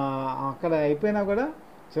 అక్కడ అయిపోయినా కూడా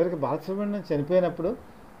చివరికి బాలసుబ్రహ్మణ్యం చనిపోయినప్పుడు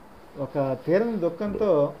ఒక తీరని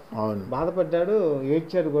దుఃఖంతో బాధపడ్డాడు,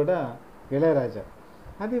 ఏడ్చాడు కూడా ఇళయరాజా.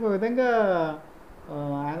 అది ఒక విధంగా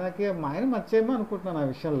ఆయనకి ఆయన మర్చేమో అనుకుంటున్నాను ఆ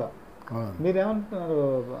విషయంలో. మీరేమంటున్నారు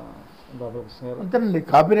బాబుకృష్ణ గారు? అంతేనండి,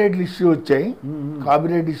 కాపీరైట్ ఇష్యూ వచ్చాయి.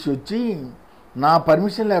 కాపీరైట్ ఇష్యూ వచ్చి నా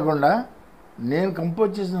పర్మిషన్ లేకుండా నేను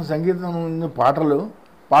కంపోజ్ చేసిన సంగీతం పాటలు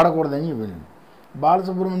పాడకూడదని చెప్పాను.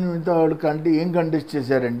 బాలసుబ్రహ్మణ్యం ఇంత వాళ్ళు ఏం కంటెస్ట్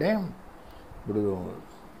చేశారంటే, ఇప్పుడు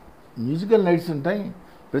మ్యూజికల్ నైట్స్ ఉంటాయి,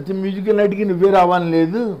 ప్రతి మ్యూజికల్ నైట్కి నువ్వే రావాలని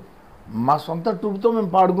లేదు, మా సొంత ట్రూప్తో మేము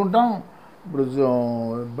పాడుకుంటాం, ఇప్పుడు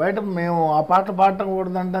బయట మేము ఆ పాట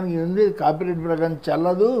పాడకూడదు అంటానికి ఉంది, కాపీరైట్ ప్రకారం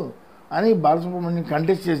చెల్లదు అని బాలసుబ్రహ్మణ్యం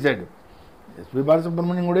కంటెస్ట్ చేశాడు. ఎస్పి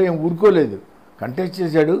బాలసుబ్రహ్మణ్యం కూడా ఏం ఊరుకోలేదు, కంటెస్ట్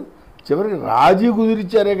చేశాడు. చివరికి రాజీ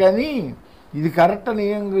కుదిరిచ్చారే కానీ ఇది కరెక్ట్ అని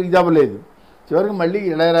ఏం ఇది అవ్వలేదు. చివరికి మళ్ళీ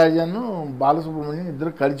ఇళయరాజాను బాలసుబ్రహ్మణ్యం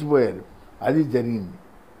ఇద్దరు కలిసిపోయారు. అది జరిగింది.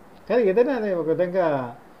 కానీ ఏదైనా అది ఒక విధంగా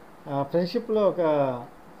ఫ్రెండ్షిప్లో ఒక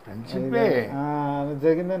ఫ్రెండ్షిప్పే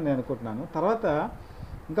జరిగిందని నేను అనుకుంటున్నాను. తర్వాత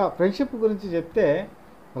ఇంకా ఫ్రెండ్షిప్ గురించి చెప్తే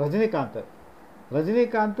రజనీకాంత్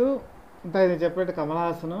ఇంకా ఇది చెప్పినట్టు కమల్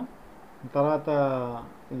హాసన్, తర్వాత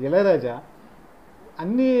ఇళయరాజా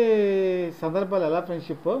అన్ని సందర్భాలు ఎలా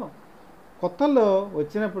ఫ్రెండ్షిప్. కొత్తల్లో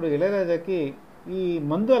వచ్చినప్పుడు ఇళయరాజాకి ఈ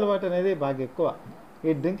మందు అలవాటు అనేది బాగా ఎక్కువ,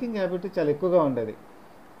 ఈ డ్రింకింగ్ హ్యాబిట్ చాలా ఎక్కువగా ఉండేది.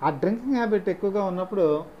 ఆ డ్రింకింగ్ హ్యాబిట్ ఎక్కువగా ఉన్నప్పుడు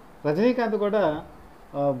రజనీకాంత్ కూడా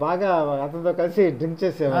బాగా అతనితో కలిసి డ్రింక్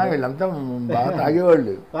చేసేవాళ్ళు, వీళ్ళంతా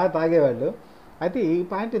బాగా తాగేవాళ్ళు. అయితే ఈ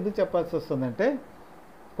పాయింట్ ఎందుకు చెప్పాల్సి వస్తుందంటే,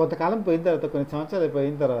 కొంతకాలం పోయిన తర్వాత, కొన్ని సంవత్సరాలు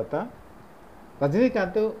పోయిన తర్వాత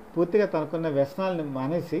రజనీకాంత్ పూర్తిగా తనకున్న వ్యసనాలను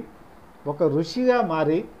మానేసి ఒక ఋషిగా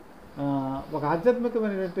మారి ఒక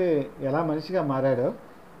ఆధ్యాత్మికమైనటువంటి ఎలా మనిషిగా మారాడో,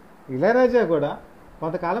 ఇళయరాజా కూడా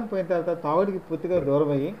కొంతకాలం పోయిన తర్వాత తాగుడికి పూర్తిగా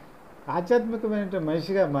దూరం అయ్యి ఆధ్యాత్మికమైనటువంటి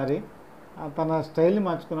మనిషిగా మారి తన స్టైల్ని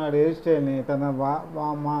మార్చుకున్నాడు, హెయిర్ స్టైల్ని, తన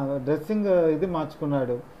డ్రెస్సింగ్ ఇది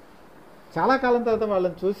మార్చుకున్నాడు. చాలా కాలం తర్వాత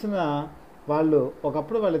వాళ్ళని చూసిన వాళ్ళు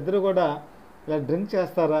ఒకప్పుడు వాళ్ళిద్దరూ కూడా ఇలా డ్రింక్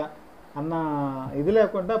చేస్తారా అన్న ఇది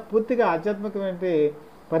లేకుండా పూర్తిగా ఆధ్యాత్మికమైన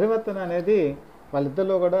పరివర్తన అనేది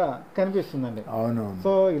వాళ్ళిద్దరిలో కూడా కనిపిస్తుందండి. అవును.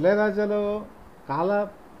 సో ఇళయరాజాలో కాల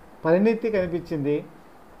పరిణితి కనిపించింది,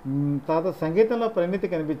 తర్వాత సంగీతంలో పరిణితి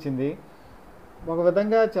కనిపించింది. ఒక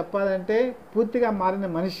విధంగా చెప్పాలంటే పూర్తిగా మారిన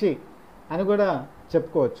మనిషి అని కూడా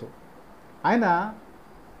చెప్పుకోవచ్చు. ఆయన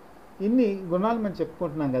ఇన్ని గుణాలు మనం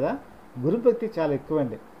చెప్పుకుంటున్నాం కదా, గురుభక్తి చాలా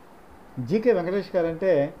ఎక్కువండి. జీకే వెంకటేష్ గారు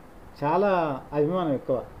అంటే చాలా అభిమానం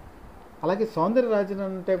ఎక్కువ. అలాగే సౌందర్యరాజన్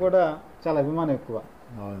అంటే కూడా చాలా అభిమానం ఎక్కువ.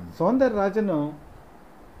 సౌందర్యరాజన్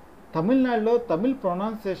తమిళనాడులో తమిళ్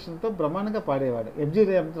ప్రొనౌన్సియేషన్తో బ్రహ్మాండంగా పాడేవాడు. ఎంజి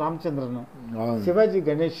రామచంద్రను, అవును. శివాజీ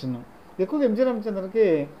గణేష్ను, ఎక్కువగా ఎంజి రామచంద్రన్కి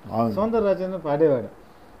అవును. సౌందరరాజన్ పాడేవాడు.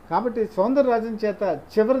 కాబట్టి సౌందరరాజన్ చేత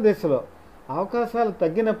చివరి దశలో అవకాశాలు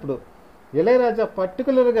తగ్గినప్పుడు ఇళయరాజా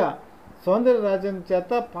పర్టికులర్గా సౌందరరాజన్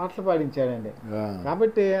చేత పాటలు పాడించాడండి.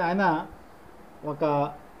 కాబట్టి ఆయన ఒక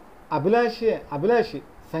అభిలాషి,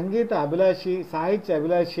 సంగీత అభిలాషి, సాహిత్య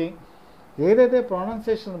అభిలాషి. ఏదైతే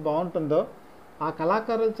ప్రొనౌన్సియేషన్ బాగుంటుందో ఆ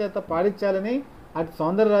కళాకారుల చేత పాడించాలని అటు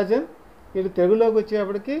సౌందరరాజన్, ఇటు తెలుగులోకి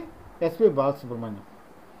వచ్చేప్పటికి ఎస్పి బాలసుబ్రహ్మణ్యం.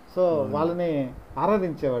 సో వాళ్ళని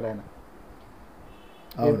ఆరాధించేవాడు ఆయన.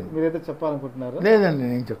 మీరైతే చెప్పాలనుకుంటున్నారు? లేదండి,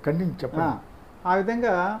 నేను కంటిన్యూ చెప్పండి. ఆ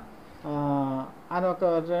విధంగా ఆయన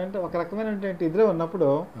ఒక రకమైనటువంటి ఇదిలో ఉన్నప్పుడు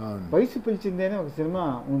వయసు పిలిచింది అని ఒక సినిమా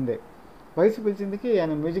ఉంది. వయసు పిలిచిందికి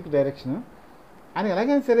ఆయన మ్యూజిక్ డైరెక్షన్. ఆయన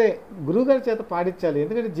ఎలాగైనా సరే గురువుగారి చేత పాడించాలి,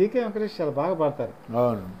 ఎందుకంటే జీకే వెంకటేష్ చాలా బాగా పాడతారు.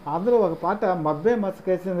 అందులో ఒక పాట మబ్బే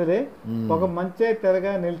మసకేసిందిలే, ఒక మంచే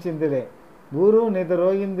తెరగా నిలిచిందిలే, ఊరు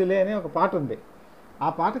నిద్రోయిందిలే అని ఒక పాట ఉంది. ఆ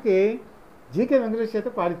పాటకి జీకే వెంకటేష్ చేత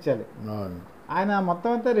పాడించాలి. ఆయన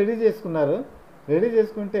మొత్తం అంతా రెడీ చేసుకున్నారు. రెడీ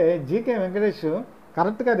చేసుకుంటే జీకే వెంకటేష్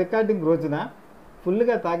కరెక్ట్గా రికార్డింగ్ రోజున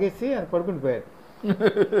ఫుల్గా తాగేసి ఆయన పడుకుని పోయాడు.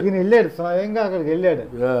 ఈయన వెళ్ళాడు, స్వయంగా అక్కడికి వెళ్ళాడు.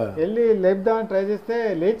 వెళ్ళి లేపుదామని ట్రై చేస్తే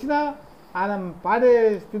లేచినా ఆయన పాడే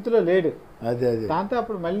స్థితిలో లేడు. దాంతో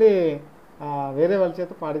అప్పుడు మళ్ళీ వేరే వాళ్ళ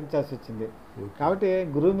చేత పాడించాల్సి వచ్చింది. కాబట్టి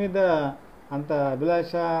గురువు మీద అంత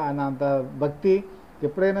అభిలాష, ఆయన అంత భక్తి.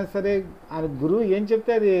 ఎప్పుడైనా సరే ఆయన గురువు ఏం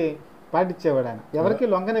చెప్తే అది పాటించేవాడు. ఆయన ఎవరికి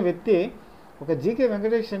లొంగని వ్యక్తి. ఒక జీకే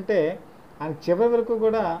వెంకటేష్ అంటే ఆయన చివరి వరకు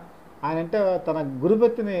కూడా ఆయన అంటే తన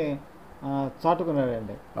గురుభక్తిని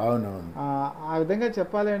చాటుకున్నాడండి. అవునవును. ఆ విధంగా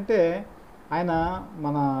చెప్పాలి అంటే ఆయన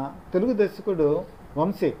మన తెలుగు దర్శకుడు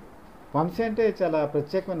వంశీ అంటే చాలా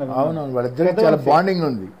ప్రత్యేకమైన బాండింగ్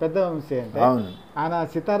ఉంది. పెద్ద వంశీ అంటే ఆయన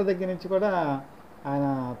సితార దగ్గర నుంచి కూడా ఆయన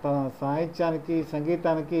తన సాహిత్యానికి,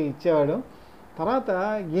 సంగీతానికి ఇచ్చేవాడు. తర్వాత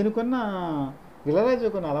ఈయనకున్న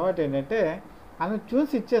ఇళయరాజాకున్న అలవాటు ఏంటంటే ఆయన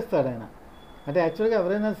చూసి ఇచ్చేస్తాడు ఆయన. అంటే యాక్చువల్గా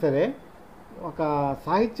ఎవరైనా సరే ఒక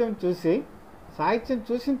సాహిత్యం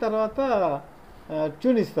చూసిన తర్వాత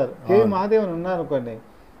ట్యూన్ ఇస్తారు. కేవి మహాదేవన్ ఉన్నారనుకోండి,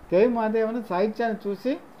 కేవి మహాదేవన్ సాహిత్యాన్ని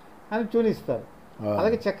చూసి ఆయన ట్యూన్ ఇస్తారు.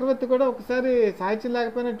 అలాగే చక్రవర్తి కూడా ఒకసారి సాహిత్యం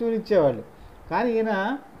లేకపోయినా ట్యూన్ ఇచ్చేవాళ్ళు. కానీ ఈయన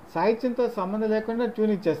సాహిత్యంతో సంబంధం లేకుండా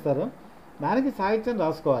ట్యూన్ ఇచ్చేస్తారు. దానికి సాహిత్యం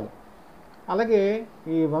రాసుకోవాలి. అలాగే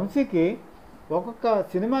ఈ వంశీకి ఒక్కొక్క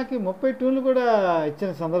సినిమాకి 30 ట్యూన్లు కూడా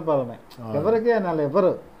ఇచ్చిన సందర్భాలు ఉన్నాయి. ఎవరికి ఆయన అలా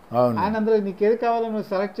ఎవరు ఆయన అందులో నీకు ఏది కావాలో నువ్వు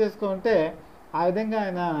సెలెక్ట్ చేసుకుంటే ఆ విధంగా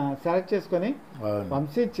ఆయన సెలెక్ట్ చేసుకొని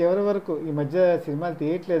వంశీ చివరి వరకు, ఈ మధ్య సినిమాలు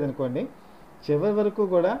తీయట్లేదు అనుకోండి, చివరి వరకు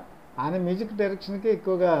కూడా ఆయన మ్యూజిక్ డైరెక్షన్కి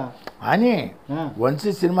ఎక్కువగా అని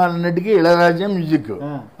వంశీ సినిమాలన్నిటికీ ఇళయరాజా మ్యూజిక్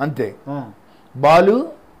అంతే. Balu,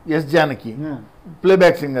 yes Janaki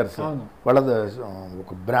playback singers, వాళ్ళ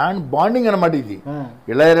ఒక బ్రాండ్ బాండింగ్ అనమాట ఇది.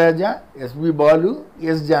 ఇళయరాజా, ఎస్బి బాలు,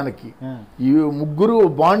 ఎస్ జానకి, ఈ ముగ్గురు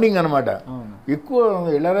బాండింగ్ అనమాట. ఎక్కువ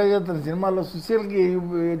ఇళయరాజా తన సినిమాల్లో సుశీల్కి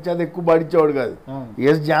చేత ఎక్కువ పాడించేవాడు కాదు,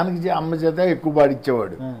 ఎస్ జానకి అమ్మ చేత ఎక్కువ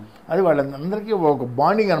పాడించేవాడు. అది వాళ్ళందరికీ ఒక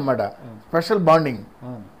బాండింగ్ అనమాట, స్పెషల్ బాండింగ్.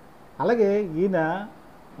 అలాగే ఈయన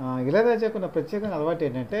ఇళయరాజాకున్న ప్రత్యేకంగా అలవాటు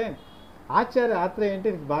ఏంటంటే ఆచార్య ఆత్రేయ అంటే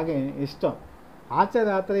నీకు బాగా ఇష్టం.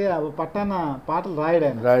 ఆచార్య ఆత్రేయ పట్టాన పాటలు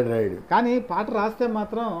రాయడు. కానీ పాట రాస్తే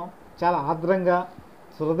మాత్రం చాలా ఆర్ద్రంగా,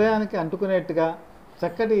 హృదయానికి అంటుకునేట్టుగా,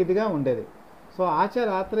 చక్కటి ఇదిగా ఉండేది. సో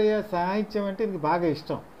ఆచార్య ఆత్రేయ సాహిత్యం అంటే నీకు బాగా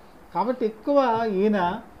ఇష్టం. కాబట్టి ఎక్కువ ఈయన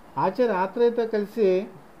ఆచార్య ఆత్రేయతో కలిసి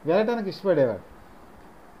వెళ్ళడానికి ఇష్టపడేవాడు.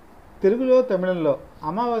 తెలుగులో, తమిళంలో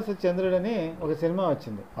అమావాస్య చంద్రుడని ఒక సినిమా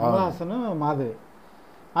వచ్చింది, కమలహాసన్, మాధవి.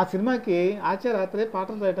 ఆ సినిమాకి ఆచార్య ఆత్రేయ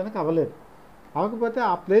పాటలు రాయడానికి అవ్వకపోతే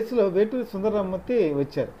ఆ ప్లేస్లో వేటూరి సుందరరామూర్తి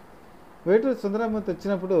వచ్చారు. వేటూరి సుందరరామూర్తి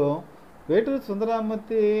వచ్చినప్పుడు వేటూరి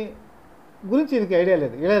సుందరరామూర్తి గురించి ఈయనకి ఐడియా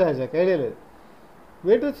లేదు, ఇళయరాజాకి ఐడియా లేదు.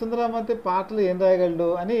 వేటూరి సుందరరామూర్తి పాటలు ఏం రాయగలడు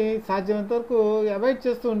అని సాధ్యమైనంత వరకు అవాయిడ్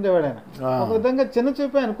చేస్తూ ఉండేవాడు ఆయన. ఒక విధంగా చిన్న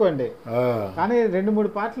చూపే అనుకోండి. కానీ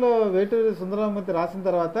 2-3 పాటలు వేటూరి సుందరరామూర్తి రాసిన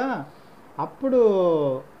తర్వాత అప్పుడు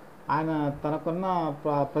ఆయన తనకున్న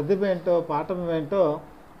ప్రతిభ ఏంటో, పాఠం ఏంటో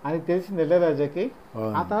ఆయనకి తెలిసింది ఇళయరాజాకి.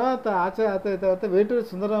 ఆ తర్వాత ఆచార్య ఆత్రేయ తర్వాత వేటూరి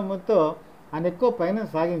సుందరరామూర్తితో ఆయన ఎక్కువ పైన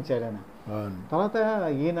సాగించాడు ఆయన. తర్వాత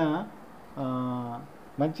ఈయన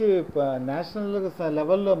మంచి నేషనల్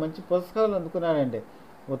లెవెల్లో మంచి పురస్కారాలు అందుకున్నాడండి.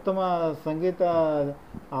 ఉత్తమ సంగీత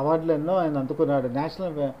అవార్డులు ఎన్నో ఆయన అందుకున్నాడు.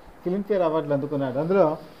 నేషనల్ ఫిల్మ్ఫేర్ అవార్డులు అందుకున్నాడు. అందులో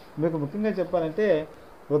మీకు ముఖ్యంగా చెప్పాలంటే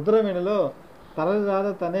రుద్రవీణలో తరలి రాద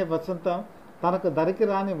తనే వసంతం, తనకు దరికి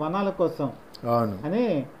రాని వనాల కోసం అని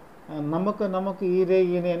నమ్మకు ఈరే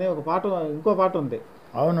ఈయన అనే ఒక పాట, ఇంకో పాట ఉంది.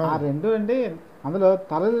 ఆ రెండు అండి. అందులో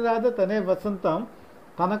తరలి రాద తనే వసంతం,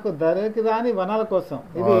 తనకు దరికి రాని వనాల కోసం,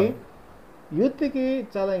 ఇది యూత్కి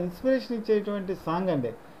చాలా ఇన్స్పిరేషన్ ఇచ్చేటువంటి సాంగ్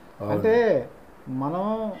అండి. అంటే మనం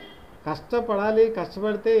కష్టపడాలి,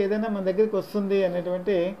 కష్టపడితే ఏదైనా మన దగ్గరికి వస్తుంది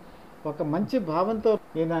అనేటువంటి ఒక మంచి భావంతో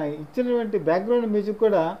ఈయన ఇచ్చినటువంటి బ్యాక్గ్రౌండ్ మ్యూజిక్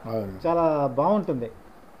కూడా చాలా బాగుంటుంది.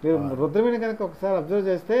 మీరు రుద్రమేణి కనుక ఒకసారి అబ్జర్వ్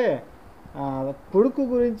చేస్తే కొడుకు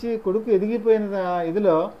గురించి, కొడుకు ఎదిగిపోయిన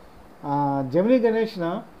ఇదిలో జమినీ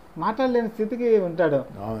గణేష్ను మాట్లాడలేని స్థితికి ఉంటాడు.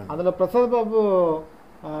 అందులో ప్రసాద్ బాబు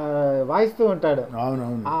వాయిస్తూ ఉంటాడు.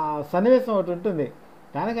 ఆ సన్నివేశం ఒకటి ఉంటుంది.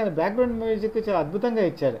 దానికి ఆయన బ్యాక్గ్రౌండ్ మ్యూజిక్ చాలా అద్భుతంగా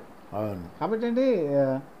ఇచ్చాడు. కాబట్టి అండి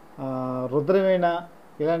రుద్రవీణ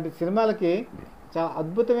ఇలాంటి సినిమాలకి చాలా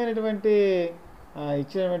అద్భుతమైనటువంటి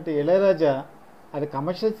ఇచ్చినటువంటి ఇళయరాజా, అది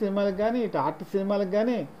కమర్షియల్ సినిమాలకు కానీ, ఇటు ఆర్ట్ సినిమాలకు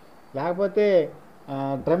కానీ, లేకపోతే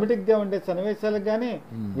డ్రామాటిక్గా ఉండే సన్నివేశాలకు కానీ,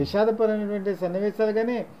 విషాదపరమైనటువంటి సన్నివేశాలు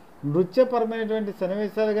కానీ, నృత్యపరమైనటువంటి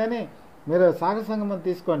సన్నివేశాలు కానీ, మీరు సాగర సంగమం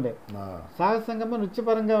తీసుకోండి. సాగర సంగమం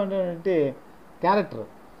నృత్యపరంగా ఉండేటువంటి క్యారెక్టర్,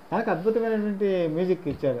 దానికి అద్భుతమైనటువంటి మ్యూజిక్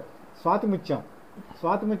ఇచ్చాడు. స్వాతిముత్యం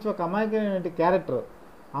ఒక అమాయకమైనటువంటి క్యారెక్టర్,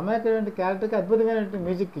 అమాయకమైనటువంటి క్యారెక్టర్కి అద్భుతమైనటువంటి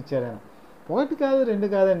మ్యూజిక్ ఇచ్చాడు ఆయన. ఒకటి కాదు, రెండు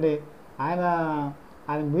కాదండి, ఆయన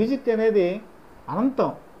మ్యూజిక్ అనేది అనంతం.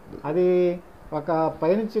 అది ఒక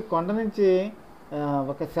పైనుంచి కొండ నుంచి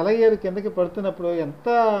ఒక సెలయేరు కిందకి పడుతున్నప్పుడు ఎంత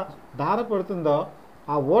ధార పడుతుందో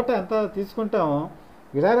ఆ ఓట ఎంత తీసుకుంటామో,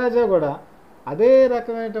 ఇళయరాజా కూడా అదే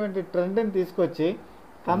రకమైనటువంటి ట్రెండ్ని తీసుకొచ్చి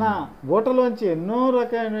తన ఓటలోంచి ఎన్నో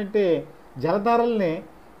రకమైనటువంటి జలధారల్ని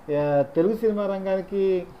తెలుగు సినిమా రంగానికి,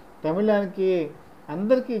 తమిళానికి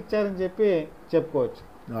అందరికీ ఇచ్చారని చెప్పుకోవచ్చు.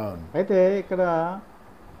 అయితే ఇక్కడ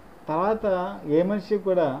తర్వాత ఏ మనిషికి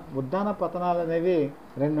కూడా ఉద్దాన పతనాలు అనేవి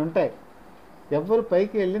రెండు ఉంటాయి. ఎవరు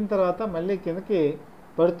పైకి వెళ్ళిన తర్వాత మళ్ళీ కిందకి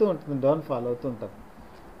పడుతూ ఉంటుంది, డౌన్ఫాల్ అవుతుంటారు.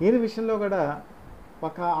 ఈయన విషయంలో కూడా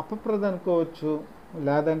ఒక అపప్రద అనుకోవచ్చు,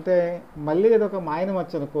 లేదంటే మళ్ళీ ఏదొక మాయన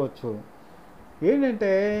మచ్చ అనుకోవచ్చు.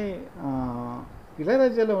 ఏంటంటే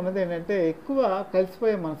ఇళయరాజాలో ఉన్నది ఏంటంటే ఎక్కువ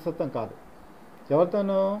కలిసిపోయే మనస్తత్వం కాదు,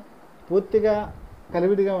 ఎవరితోనూ పూర్తిగా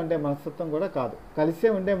కలివిడిగా ఉండే మనస్తత్వం కూడా కాదు. కలిసే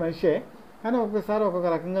ఉండే మనిషే, కానీ ఒక్కొక్కసారి ఒక్కొక్క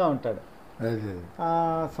రకంగా ఉంటాడు. ఆ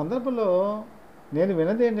సందర్భంలో నేను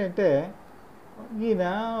విన్నది ఏంటంటే ఈయన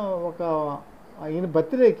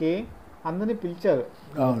బర్త్డేకి అందరినీ పిలిచారు,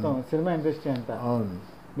 మొత్తం సినిమా ఇండస్ట్రీ అంతా.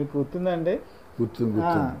 మీకు గుర్తుందండి?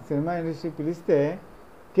 సినిమా ఇండస్ట్రీ పిలిస్తే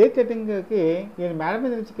కేక్ కటింగ్కి ఈయన మేడ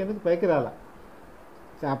మీద నుంచి కిందకి పైకి రాల.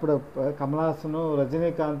 అప్పుడు కమల్ హాసన్,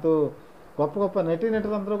 రజనీకాంత్, గొప్ప గొప్ప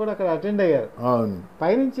నటీనటులు అందరూ కూడా అక్కడ అటెండ్ అయ్యారు.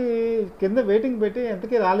 పైనుంచి కింద వెయిటింగ్ పెట్టి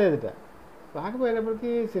ఎంతకీ రాలేదుట.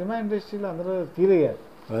 రాకపోయేటప్పటికి సినిమా ఇండస్ట్రీలో అందరూ ఫీల్ అయ్యారు,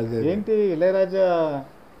 ఏంటి ఇళయరాజా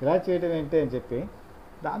ఇలా చేయడం ఏంటి అని చెప్పి.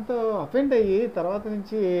 దాంతో అఫెండ్ అయ్యి తర్వాత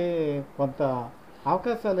నుంచి కొంత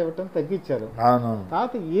అవకాశాలు ఇవ్వటం తగ్గించారు.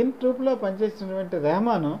 తర్వాత ఈయన ట్రూప్లో పనిచేసినటువంటి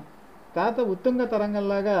రెహమాను తర్వాత ఉత్తుంగ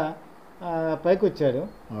తరంగంలాగా పైకి వచ్చాడు.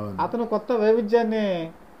 అతను కొత్త వైవిధ్యాన్ని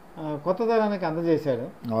కొత్త తరానికి అందజేశాడు.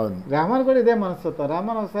 రెహమాన్ కూడా ఇదే మనస్తత్వం.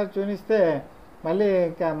 రెహమాన్ ఒకసారి చూనిస్తే మళ్ళీ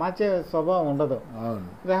మార్చే స్వభావం ఉండదు.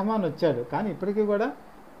 రెహమాన్ వచ్చాడు, కానీ ఇప్పటికీ కూడా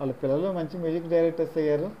వాళ్ళ పిల్లలు మంచి మ్యూజిక్ డైరెక్టర్స్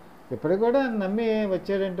అయ్యారు. ఇప్పటికి కూడా నమ్మి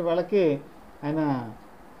వచ్చేటువంటి వాళ్ళకి ఆయన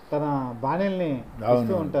తన బాణీల్ని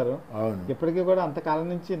ఇస్తూ ఉంటారు. ఇప్పటికీ కూడా అంతకాలం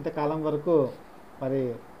నుంచి ఇంతకాలం వరకు మరి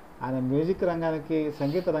ఆయన మ్యూజిక్ రంగానికి,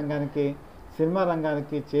 సంగీత రంగానికి, సినిమా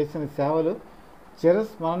రంగానికి చేసిన సేవలు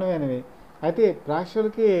చిరస్మరణమైనవి. అయితే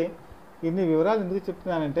ప్రేక్షకులకి ఇన్ని వివరాలు ఎందుకు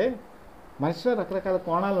చెప్తున్నానంటే, మనిషిలో రకరకాల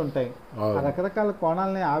కోణాలు ఉంటాయి. ఆ రకరకాల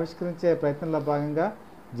కోణాలని ఆవిష్కరించే ప్రయత్నంలో భాగంగా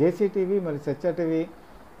జేసీటీవీ మరి సత్య టీవీ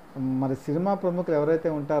మరి సినిమా ప్రముఖులు ఎవరైతే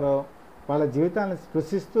ఉంటారో వాళ్ళ జీవితాలను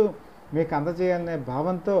స్పృశిస్తూ మీకు అందజేయాలనే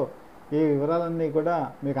భావంతో ఈ వివరాలన్నీ కూడా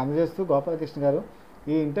మీకు అందజేస్తూ, గోపాలకృష్ణ గారు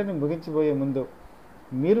ఈ ఇంటర్వ్యూ ముగించిపోయే ముందు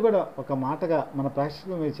మీరు కూడా ఒక మాటగా మన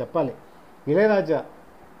ప్రేక్షకులు మీరు చెప్పాలి. ఇళయరాజా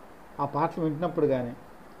ఆ పాటలు వింటున్నప్పుడు కానీ,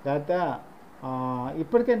 లేకపోతే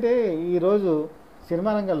ఇప్పటికంటే ఈరోజు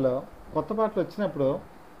సినిమా రంగంలో కొత్త పాటలు వచ్చినప్పుడు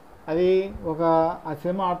అవి ఆ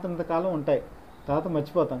సినిమా ఆడుతున్నంత కాలం ఉంటాయి, తర్వాత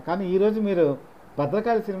మర్చిపోతాం. కానీ ఈరోజు మీరు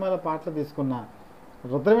భద్రకాళి సినిమాలో పాటలు తీసుకున్నా,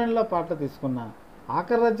 రుద్రవేణిలో పాటలు తీసుకున్నా,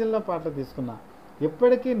 ఆఖరి రాజ్యంలో పాటలు తీసుకున్నా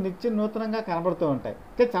ఎప్పటికీ నిత్య నూతనంగా కనబడుతూ ఉంటాయి.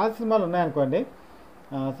 ఇంకా చాలా సినిమాలు ఉన్నాయనుకోండి.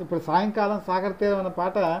 ఇప్పుడు సాయంకాలం సాగర్ తీరం అన్న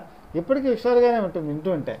పాట ఇప్పటికీ హుషారుగానే ఉంటుంది వింటూ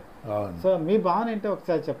ఉంటే. సో మీ భావన ఏంటో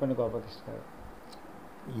ఒకసారి చెప్పండి గోపాలకృష్ణ గారు.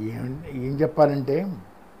 ఏం చెప్పాలంటే,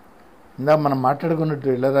 ఇందా మనం మాట్లాడుకున్నట్టు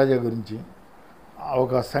ఇళయరాజా గురించి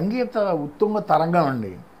ఒక సంగీత ఉత్తుంగ తరంగం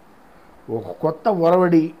అండి. ఒక కొత్త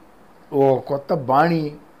ఒరవడి, ఒక కొత్త బాణి,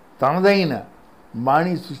 తనదైన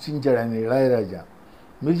బాణి సృష్టించాడు ఆయన ఇళయరాజా.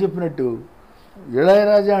 మీరు చెప్పినట్టు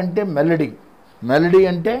ఇళయరాజా అంటే మెలడీ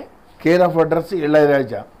అంటే కేర్ ఆఫ్ అడ్రస్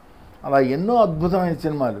ఇళయరాజా. అలా ఎన్నో అద్భుతమైన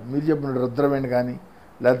సినిమాలు మీరు చెప్పినట్టు రుద్రవేణి కానీ,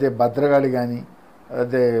 లేకపోతే భద్రకాళి కానీ,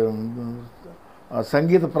 లేకపోతే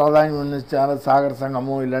సంగీత ప్రాధాన్యం ఉన్న చాలా సాగర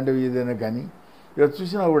సంగమం ఇలాంటివి ఏదైనా కానీ ఇక్కడ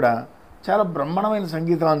చూసినా కూడా చాలా బ్రహ్మాండమైన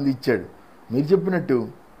సంగీతం అందించాడు. మీరు చెప్పినట్టు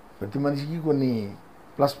ప్రతి మనిషికి కొన్ని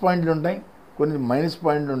ప్లస్ పాయింట్లు ఉంటాయి, కొన్ని మైనస్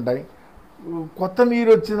పాయింట్లు ఉంటాయి. కొత్త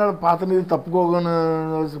నీరు వచ్చిన పాత నీరు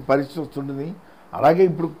తప్పుకోగలసిన పరిస్థితి వస్తుంటుంది. అలాగే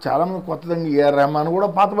ఇప్పుడు చాలామంది కొత్తదంగా ఏఆర్ రెహమాన్ కూడా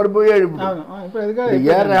పాత పడిపోయాడు. ఇప్పుడు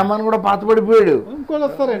ఏఆర్ రెహమాన్ కూడా పాత పడిపోయాడు.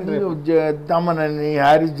 తమనని,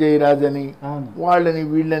 హారిస్ జయరాజ్ అని, వాళ్ళని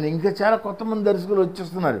వీళ్ళని ఇంకా చాలా కొత్త మంది దర్శకులు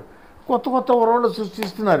వచ్చేస్తున్నారు. కొత్త కొత్త వరవళ్ళు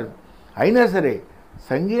సృష్టిస్తున్నారు. అయినా సరే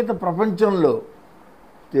సంగీత ప్రపంచంలో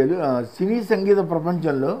సినీ సంగీత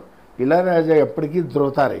ప్రపంచంలో ఇళయరాజా ఎప్పటికీ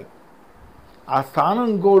ధ్రువతారే. ఆ స్థానం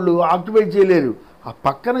ఇంకోళ్ళు ఆక్యుపై చేయలేరు. ఆ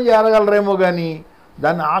పక్కన చేరగలరేమో కానీ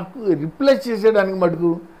దాన్ని రిప్లేస్ చేసేయడానికి మటుకు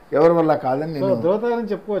ఎవరి వల్ల కాదని నేను ధ్రువతారని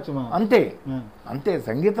చెప్పుకోవచ్చు. అంతే అంతే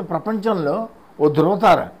సంగీత ప్రపంచంలో ఓ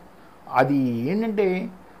ధ్రువతార. అది ఏంటంటే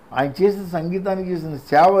ఆయన చేసిన సంగీతానికి చేసిన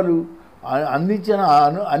సేవలు, అందించిన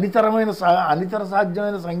అనితర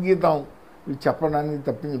సాధ్యమైన సంగీతం ఇవి చెప్పడానికి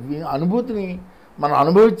తప్పి అనుభూతిని మనం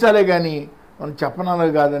అనుభవించాలే కానీ మనం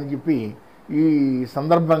చెప్పనాలే కాదని చెప్పి ఈ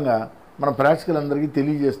సందర్భంగా మన ప్రేక్షకులందరికీ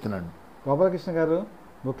తెలియజేస్తున్నాను. గోపాలకృష్ణ గారు,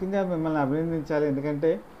 ముఖ్యంగా మిమ్మల్ని అభినందించాలి. ఎందుకంటే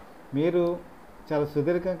మీరు చాలా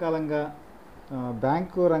సుదీర్ఘకాలంగా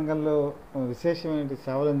బ్యాంకు రంగంలో విశేషమైన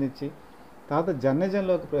సేవలు అందించి తర్వాత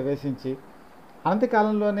జర్నలిజంలోకి ప్రవేశించి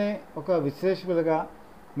అనంతకాలంలోనే ఒక విశ్లేషకులుగా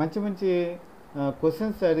మంచి మంచి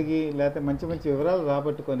క్వశ్చన్స్ అడిగి లేకపోతే మంచి మంచి వివరాలు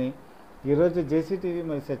రాబట్టుకొని ఈరోజు జేసీటీవీ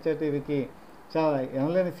మరియు సత్య టీవీకి చాలా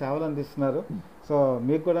ఎనలేని సేవలు అందిస్తున్నారు. సో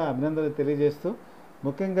మీకు కూడా అభినందనలు తెలియజేస్తూ,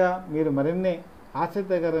 ముఖ్యంగా మీరు మరిన్ని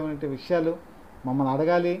ఆసక్తికరమైన విషయాలు మమ్మల్ని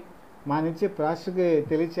అడగాలి, మా నుంచి ప్రేక్షకులకి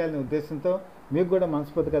తెలియచేయాలనే ఉద్దేశంతో మీకు కూడా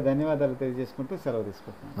మనస్ఫూర్తిగా ధన్యవాదాలు తెలియజేసుకుంటూ సెలవు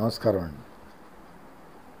తీసుకుంటున్నాను. నమస్కారం అండి.